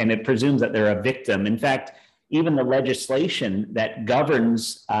 and it presumes that they're a victim. In fact, even the legislation that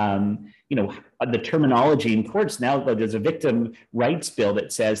governs, the terminology in courts now, there's a victim rights bill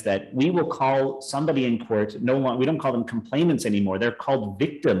that says that we will call somebody in court, we don't call them complainants anymore. They're called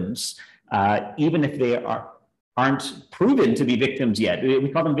victims, even if they aren't proven to be victims yet. We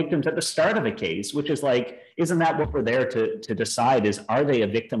call them victims at the start of a case, which is like, isn't that what we're there to decide, is, are they a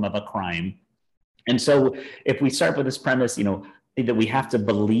victim of a crime? And so if we start with this premise, that we have to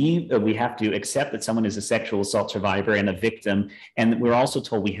believe, that we have to accept that someone is a sexual assault survivor and a victim. And we're also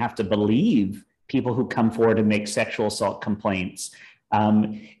told we have to believe people who come forward and make sexual assault complaints.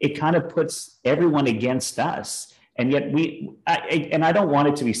 It kind of puts everyone against us. And yet I don't want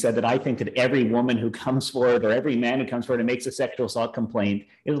it to be said that I think that every woman who comes forward or every man who comes forward and makes a sexual assault complaint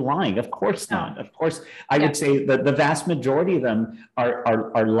is lying. Of course not. Of course, I would say that the vast majority of them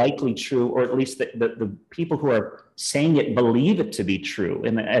are likely true, or at least the people who are saying it believe it to be true.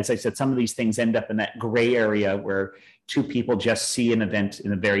 And as I said, some of these things end up in that gray area where two people just see an event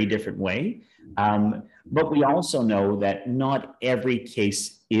in a very different way. But we also know that not every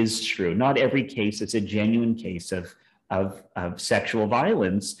case is true. Not every case is a genuine case of sexual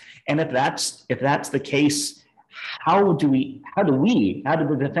violence. And if that's the case, how do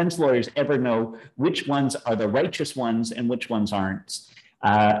the defense lawyers ever know which ones are the righteous ones and which ones aren't?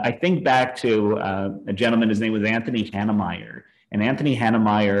 I think back to a gentleman, his name was Anthony Hannemeyer. And Anthony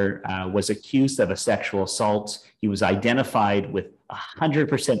Hannemeyer was accused of a sexual assault. He was identified with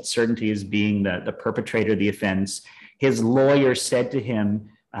 100% certainty as being the perpetrator of the offense. His lawyer said to him,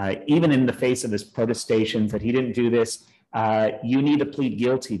 even in the face of his protestations that he didn't do this, you need to plead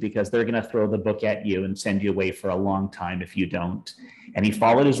guilty because they're going to throw the book at you and send you away for a long time if you don't. And he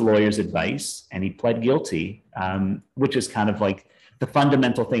followed his lawyer's advice and he pled guilty, which is kind of like the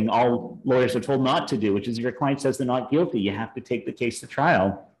fundamental thing all lawyers are told not to do, which is if your client says they're not guilty, you have to take the case to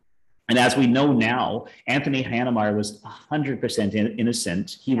trial. And as we know now, Anthony Hannemeyer was 100%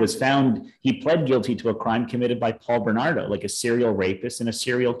 innocent. He pled guilty to a crime committed by Paul Bernardo, like a serial rapist and a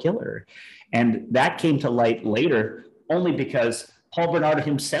serial killer. And that came to light later only because Paul Bernardo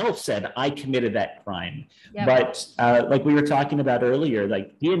himself said, I committed that crime. Yep. But like we were talking about earlier,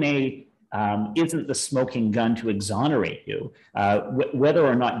 like DNA isn't the smoking gun to exonerate you. Whether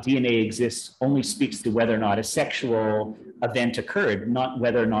or not DNA exists only speaks to whether or not a sexual event occurred, not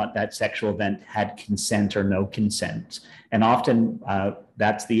whether or not that sexual event had consent or no consent. And often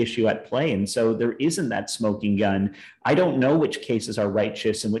that's the issue at play. And so there isn't that smoking gun. I don't know which cases are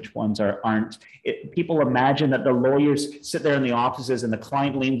righteous and which ones aren't. People imagine that the lawyers sit there in the offices and the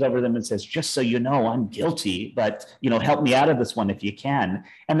client leans over them and says, just so you know, I'm guilty, but help me out of this one if you can.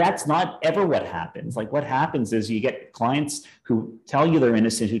 And that's not ever what happens. Like what happens is you get clients who tell you they're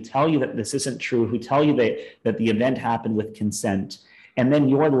innocent, who tell you that this isn't true, who tell you that the event happened with consent. And then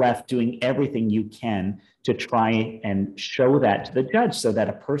you're left doing everything you can to try and show that to the judge so that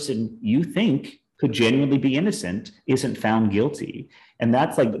a person you think could genuinely be innocent isn't found guilty. And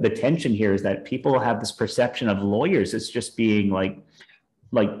that's like the tension here, is that people have this perception of lawyers as just being like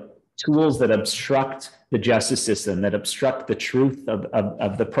tools that obstruct the justice system, that obstruct the truth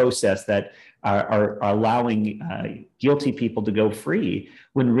of the process, that are allowing guilty people to go free,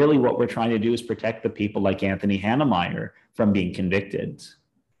 when really what we're trying to do is protect the people like Anthony Hannemeyer from being convicted.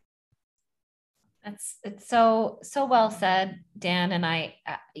 It's so well said, Dan. And I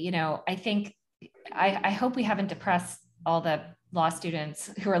think I hope we haven't depressed all the law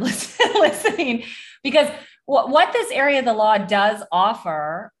students who are listening, because what this area of the law does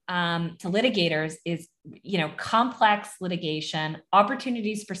offer to litigators is, complex litigation,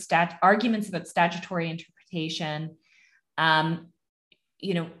 opportunities for arguments about statutory interpretation,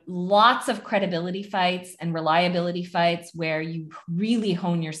 lots of credibility fights and reliability fights where you really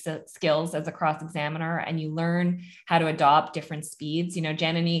hone your skills as a cross-examiner and you learn how to adopt different speeds.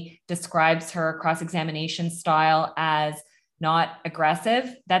 Janani describes her cross-examination style as not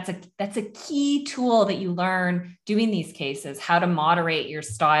aggressive. That's a key tool that you learn doing these cases, how to moderate your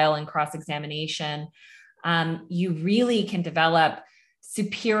style in cross-examination. You really can develop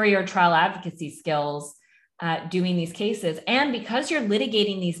superior trial advocacy skills doing these cases. And because you're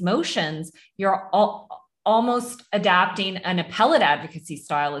litigating these motions, you're almost adapting an appellate advocacy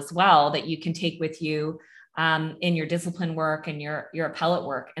style as well that you can take with you in your discipline work and your appellate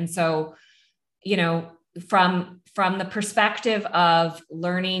work. And so, from the perspective of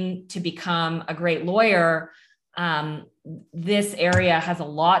learning to become a great lawyer, this area has a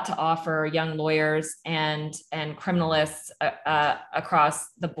lot to offer young lawyers and criminalists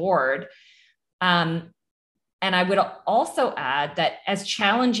across the board. And I would also add that as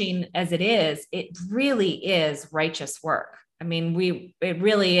challenging as it really is righteous work. I mean, it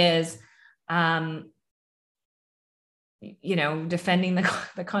really is, defending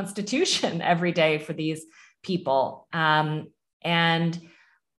the Constitution every day for these people. And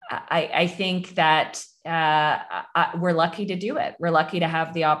I think that we're lucky to do it. We're lucky to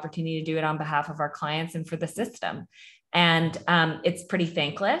have the opportunity to do it on behalf of our clients and for the system. And it's pretty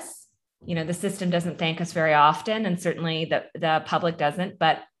thankless. The system doesn't thank us very often, and certainly the public doesn't,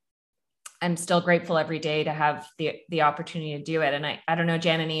 but I'm still grateful every day to have the opportunity to do it. And I don't know,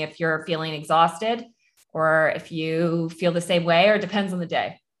 Janani, if you're feeling exhausted or if you feel the same way, or it depends on the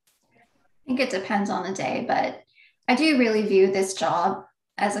day. I think it depends on the day, but I do really view this job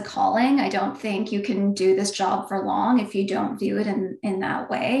as a calling. I don't think you can do this job for long if you don't view it in that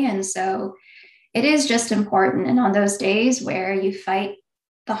way. And so it is just important. And on those days where you fight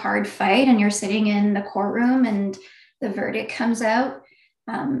the hard fight and you're sitting in the courtroom and the verdict comes out,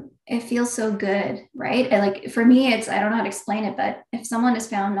 it feels so good, right? For me, I don't know how to explain it, but if someone is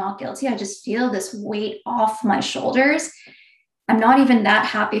found not guilty, I just feel this weight off my shoulders. I'm not even that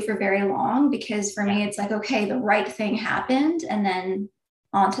happy for very long, because for me, it's like, okay, the right thing happened, and then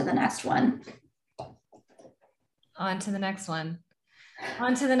on to the next one. On to the next one.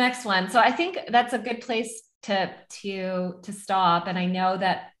 So I think that's a good place to stop. And I know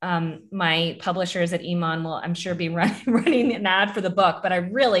that my publishers at Iman will, I'm sure, be running an ad for the book, but I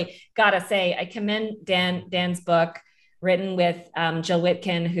really gotta say, I commend Dan's book, written with Jill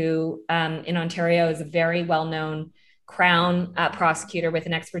Whitkin, who in Ontario is a very well-known Crown prosecutor with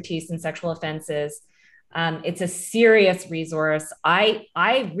an expertise in sexual offenses. It's a serious resource. I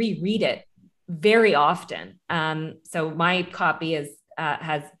reread it very often. So my copy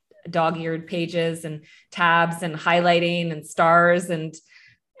has dog-eared pages and tabs and highlighting and stars and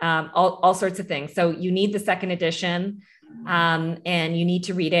all sorts of things. So you need the second edition, and you need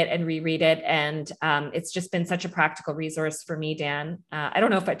to read it and reread it. And it's just been such a practical resource for me, Dan. I don't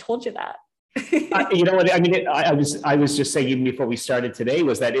know if I told you that. You know what I mean? I was just saying, even before we started today,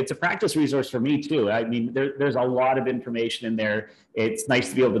 was that it's a practice resource for me too. I mean, there's a lot of information in there. It's nice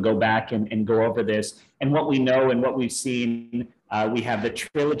to be able to go back and go over this and what we know and what we've seen. We have the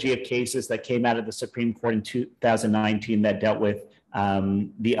trilogy of cases that came out of the Supreme Court in 2019 that dealt with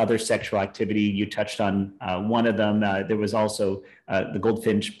the other sexual activity. You touched on one of them. There was also the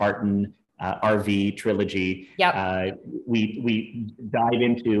Goldfinch-Barton RV trilogy. Yep. We dive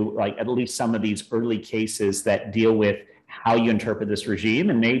into at least some of these early cases that deal with how you interpret this regime,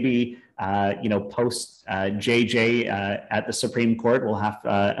 and maybe post JJ at the Supreme Court, we'll have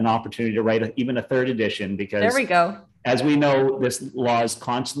an opportunity to write even a third edition, because there we go. As we know, this law is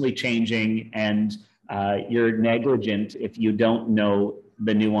constantly changing, and you're negligent if you don't know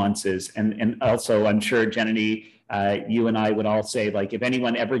the nuances. And also, I'm sure, Janani, you and I would all say, if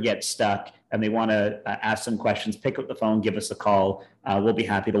anyone ever gets stuck and they want to ask some questions, pick up the phone, give us a call. We'll be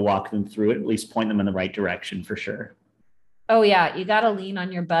happy to walk them through it, at least point them in the right direction for sure. Oh yeah, you got to lean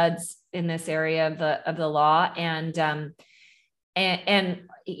on your buds in this area of the law, and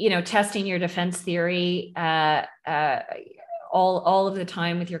testing your defense theory all of the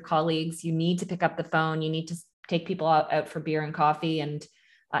time with your colleagues. You need to pick up the phone. You need to take people out for beer and coffee, and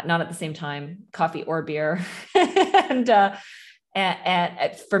not at the same time, coffee or beer. and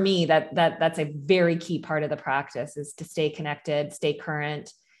for me, that's a very key part of the practice, is to stay connected, stay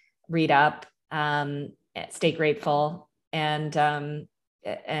current, read up, stay grateful. And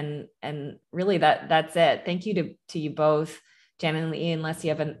really that's it. Thank you to you both, Jen and Lee, unless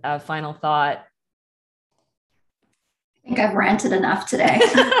you have a final thought. I think I've ranted enough today.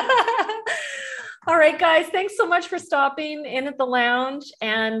 All right, guys, thanks so much for stopping in at the lounge,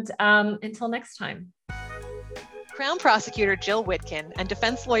 and until next time. Crown Prosecutor Jill Witkin and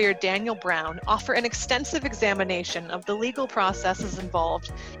defense lawyer Daniel Brown offer an extensive examination of the legal processes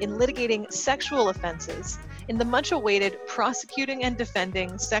involved in litigating sexual offenses in the much-awaited Prosecuting and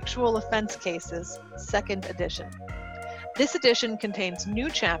Defending Sexual Offense Cases, 2nd edition. This edition contains new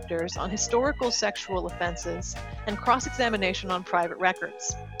chapters on historical sexual offenses and cross-examination on private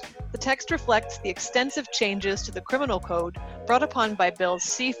records. The text reflects the extensive changes to the criminal code brought upon by Bills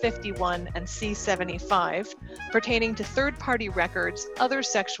C-51 and C-75 pertaining to third-party records, other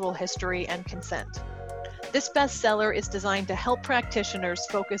sexual history, and consent. This bestseller is designed to help practitioners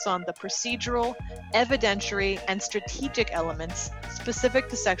focus on the procedural, evidentiary, and strategic elements specific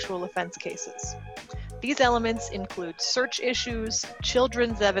to sexual offense cases. These elements include search issues,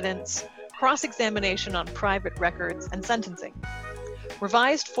 children's evidence, cross-examination on private records, and sentencing.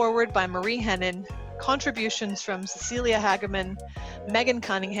 Revised forward by Marie Hennon, contributions from Cecilia Hageman, Megan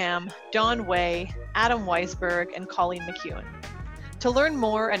Cunningham, Dawn Way, Adam Weisberg, and Colleen McEwen. To learn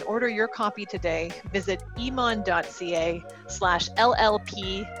more and order your copy today, visit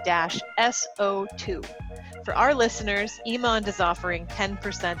emond.ca/LLP-SO2. For our listeners, Emond is offering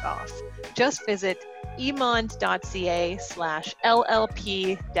 10% off. Just visit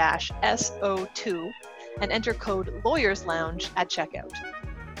emond.ca/LLP-SO2 and enter code LAWYERSLOUNGE at checkout.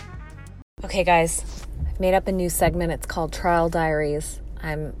 Okay, guys, I've made up a new segment. It's called Trial Diaries.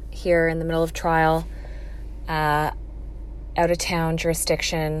 I'm here in the middle of trial, out of town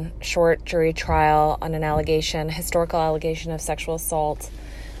jurisdiction, short jury trial on an allegation, historical allegation of sexual assault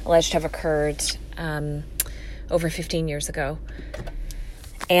alleged to have occurred over 15 years ago.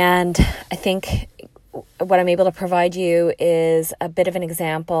 And I think what I'm able to provide you is a bit of an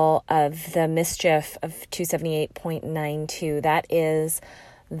example of the mischief of 278.92. That is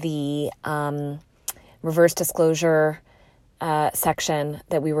the reverse disclosure section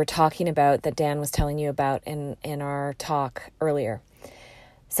that we were talking about, that Dan was telling you about in our talk earlier.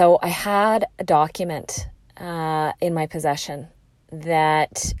 So I had a document in my possession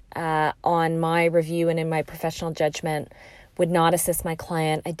that on my review and in my professional judgment would not assist my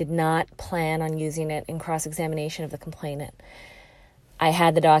client. I did not plan on using it in cross-examination of the complainant. I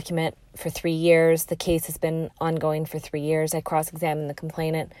had the document for 3 years. The case has been ongoing for 3 years. I cross-examined the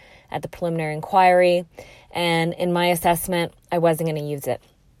complainant at the preliminary inquiry, and in my assessment, I wasn't going to use it.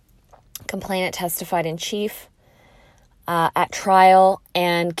 Complainant testified in chief at trial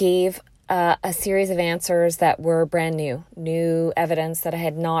and gave a series of answers that were brand new evidence that I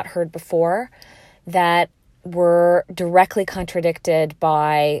had not heard before, that were directly contradicted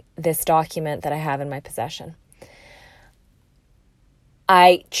by this document that I have in my possession.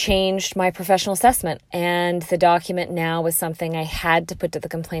 I changed my professional assessment, and the document now was something I had to put to the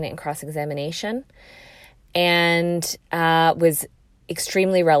complainant in cross-examination, and was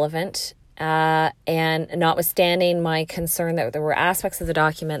extremely relevant. And notwithstanding my concern that there were aspects of the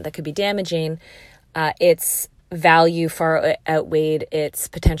document that could be damaging, its value far outweighed its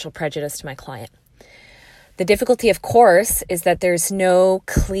potential prejudice to my client. The difficulty, of course, is that there's no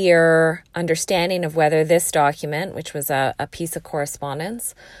clear understanding of whether this document, which was a piece of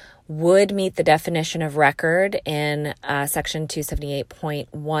correspondence, would meet the definition of record in Section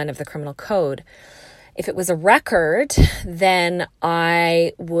 278.1 of the Criminal Code. If it was a record, then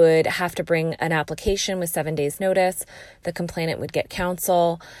I would have to bring an application with 7 days' notice. The complainant would get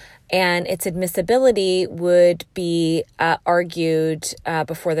counsel, and its admissibility would be argued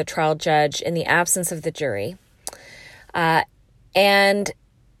before the trial judge in the absence of the jury. And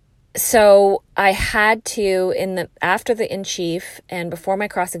so I had to, after the in-chief and before my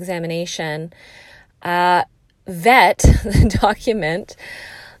cross-examination, vet the document.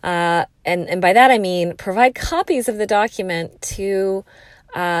 And by that I mean provide copies of the document to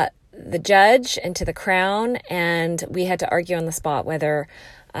the judge and to the Crown, and we had to argue on the spot whether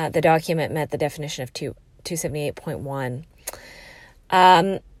the document met the definition of 278.1.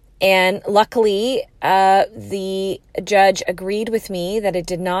 And luckily, the judge agreed with me that it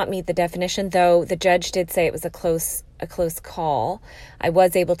did not meet the definition, though the judge did say it was a close call. I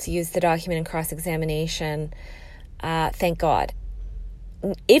was able to use the document in cross-examination, thank God.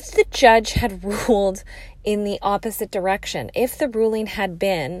 If the judge had ruled in the opposite direction, if the ruling had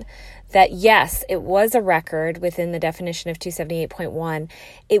been that yes, it was a record within the definition of 278.1,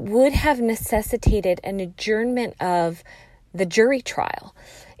 it would have necessitated an adjournment of the jury trial.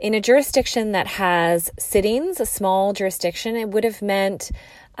 In a jurisdiction that has sittings, a small jurisdiction, it would have meant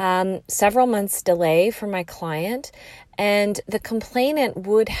several months delay for my client, and the complainant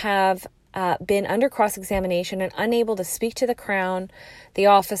would have been under cross-examination and unable to speak to the Crown, the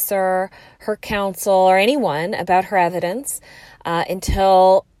officer, her counsel, or anyone about her evidence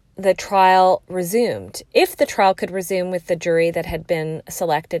until the trial resumed, if the trial could resume with the jury that had been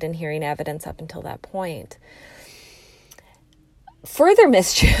selected and hearing evidence up until that point. Further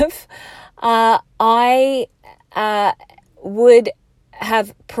mischief, I would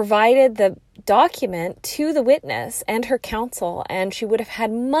have provided the document to the witness and her counsel, and she would have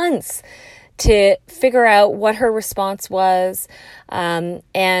had months to figure out what her response was,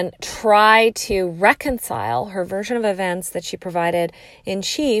 and try to reconcile her version of events that she provided in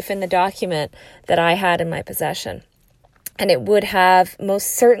chief in the document that I had in my possession. And it would have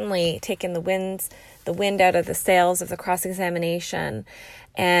most certainly taken the wind out of the sails of the cross-examination,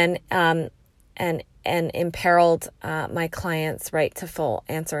 and imperiled my client's right to full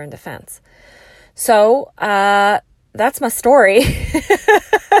answer and defense. So that's my story.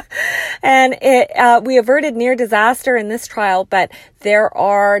 And we averted near disaster in this trial, but there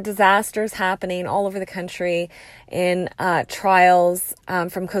are disasters happening all over the country in trials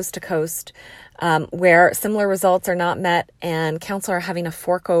from coast to coast, where similar results are not met and counsel are having to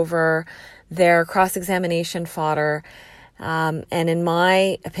fork over their cross-examination fodder. And in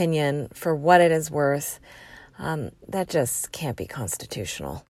my opinion, for what it is worth, that just can't be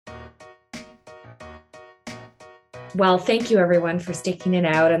constitutional. Well, thank you everyone for sticking it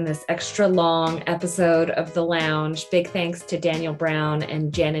out on this extra long episode of The Lounge. Big thanks to Daniel Brown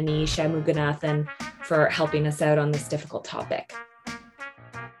and Janani Shanmuganathan for helping us out on this difficult topic.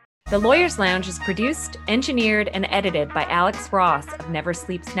 The Lawyer's Lounge is produced, engineered, and edited by Alex Ross of Never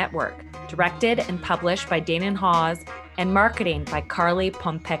Sleeps Network, directed and published by Danon Hawes, and marketing by Carly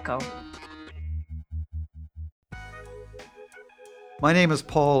Pompeco. My name is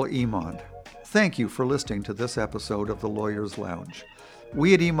Paul Emond. Thank you for listening to this episode of The Lawyer's Lounge.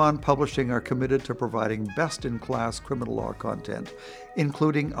 We at Emond Publishing are committed to providing best-in-class criminal law content,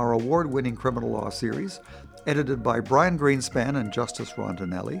 including our award-winning criminal law series, edited by Brian Greenspan and Justice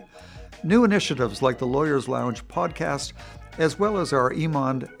Rondinelli, new initiatives like the Lawyer's Lounge podcast, as well as our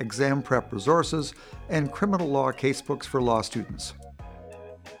Emond exam prep resources and criminal law casebooks for law students.